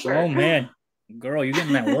 yeah. That's for sure. Oh man. Girl, you're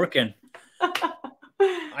getting that working.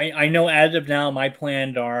 I know as of now my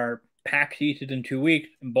plans are PAX East is in 2 weeks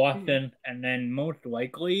in Boston, and then most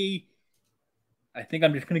likely I think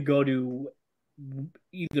I'm just gonna go to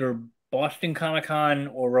either Boston Comic-Con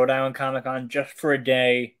or Rhode Island Comic-Con just for a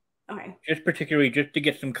day. Okay. Just particularly just to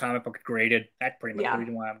get some comic books graded. That's pretty much the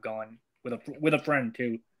reason why I'm going with a friend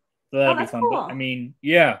too. So that'll be fun. Cool. But, I mean,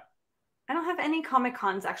 yeah. I don't have any Comic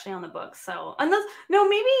Cons actually on the books, so unless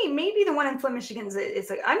maybe the one in Flint, Michigan is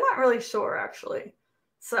like I'm not really sure actually.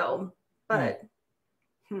 So, but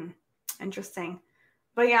interesting.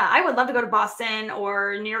 But yeah, I would love to go to Boston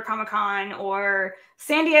or New York Comic Con or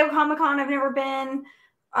San Diego Comic Con. I've never been.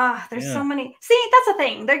 There's so many. See, that's the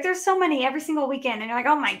thing. There's so many every single weekend, and you're like,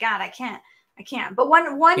 oh my God, I can't. But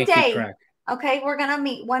one day, okay, we're gonna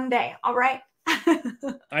meet one day. All right.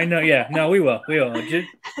 I know. Yeah. No, we will. Just,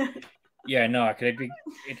 yeah. No.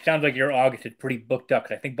 It sounds like your August is pretty booked up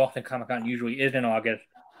because I think Boston Comic Con usually is in August.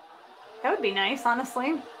 That would be nice,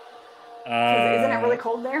 honestly. Isn't it really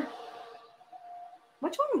cold there?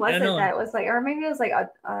 Which one was it that was like, or maybe it was like I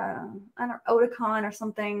don't know, Otakon or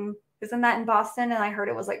something. Isn't that in Boston? And I heard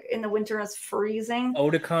it was like in the winter it was freezing.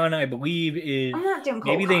 Otakon, I believe, is I'm not doing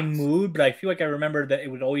cold maybe they moved, but I feel like I remember that it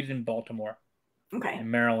was always in Baltimore. Okay. In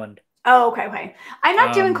Maryland. Oh, okay. I'm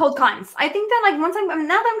not doing cold cons. I think that like now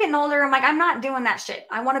that I'm getting older, I'm like, I'm not doing that shit.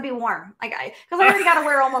 I want to be warm. Like because I already got to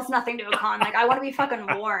wear almost nothing to a con. Like I want to be fucking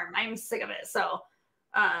warm. I'm sick of it. So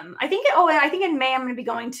I think in May I'm going to be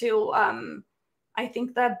going to I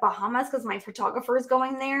think the Bahamas because my photographer is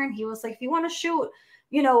going there, and he was like, if you want to shoot,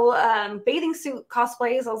 bathing suit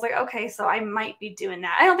cosplays, I was like, okay, so I might be doing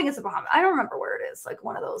that. I don't think it's a Bahamas. I don't remember where it is, like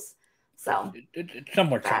one of those. So it's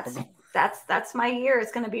somewhere tropical. That's my year.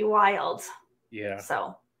 It's going to be wild. Yeah.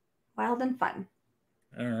 So wild and fun.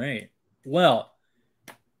 All right. Well,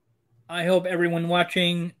 I hope everyone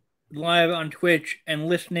watching live on Twitch and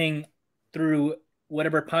listening through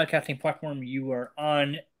whatever podcasting platform you are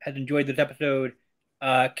on has enjoyed this episode.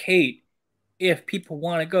 Kate, if people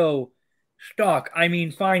want to go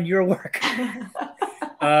find your work,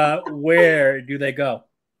 where do they go?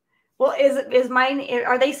 Well, is mine?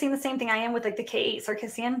 Are they seeing the same thing I am with like the K8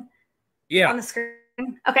 Sarkissian? Yeah. On the screen.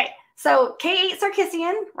 Okay, so K8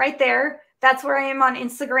 Sarkissian right there. That's where I am on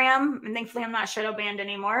Instagram, and thankfully I'm not shadow banned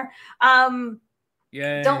anymore.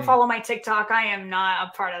 Yeah. Don't follow my TikTok. I am not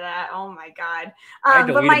a part of that. Oh my god.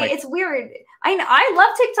 It's weird. I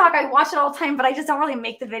love TikTok. I watch it all the time, but I just don't really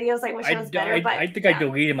make the videos. I wish it was better. I think I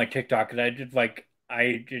deleted my TikTok because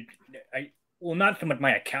well, not so much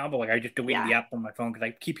my account, but like I just deleted the app from my phone because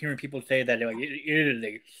I keep hearing people say that like it is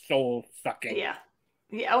a soul sucking. Yeah.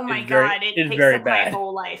 Oh my god, it takes very up bad. my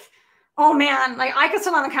whole life. Oh man, like I could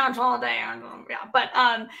sit on the couch all day. Yeah, but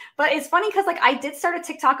it's funny because like I did start a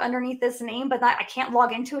TikTok underneath this name, but I can't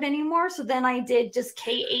log into it anymore. So then I did just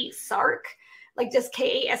K8 Sark, like just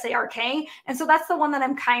K8 SARK, and so that's the one that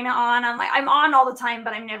I'm kind of on. I'm on all the time,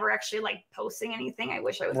 but I'm never actually like posting anything. I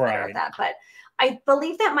wish I was better at that, but I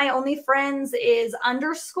believe that my only friends is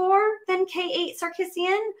 _ then K8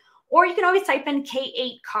 Sarkissian. Or you can always type in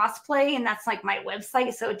K8 cosplay, and that's like my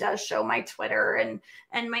website. So it does show my Twitter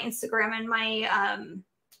and my Instagram and my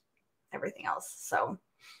everything else. So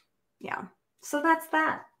yeah. So that's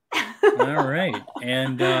that. All right.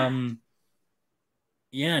 And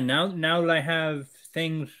yeah, now that I have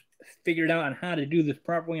things figured out on how to do this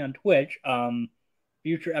properly on Twitch,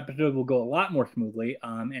 future episodes will go a lot more smoothly.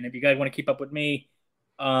 And if you guys want to keep up with me,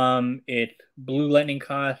 it's Blue Lightning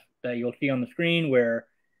Cost that you'll see on the screen, where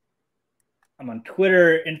I'm on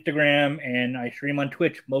Twitter, Instagram, and I stream on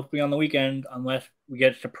Twitch mostly on the weekend, unless we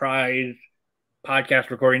get surprise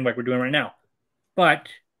podcast recording like we're doing right now. But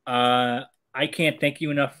I can't thank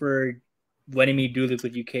you enough for letting me do this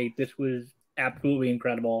with you, Kate. This was absolutely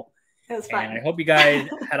incredible. It was fun. And I hope you guys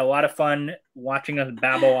had a lot of fun watching us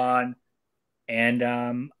babble on.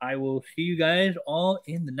 And I will see you guys all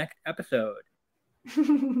in the next episode.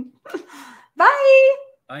 Bye.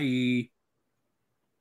 Bye.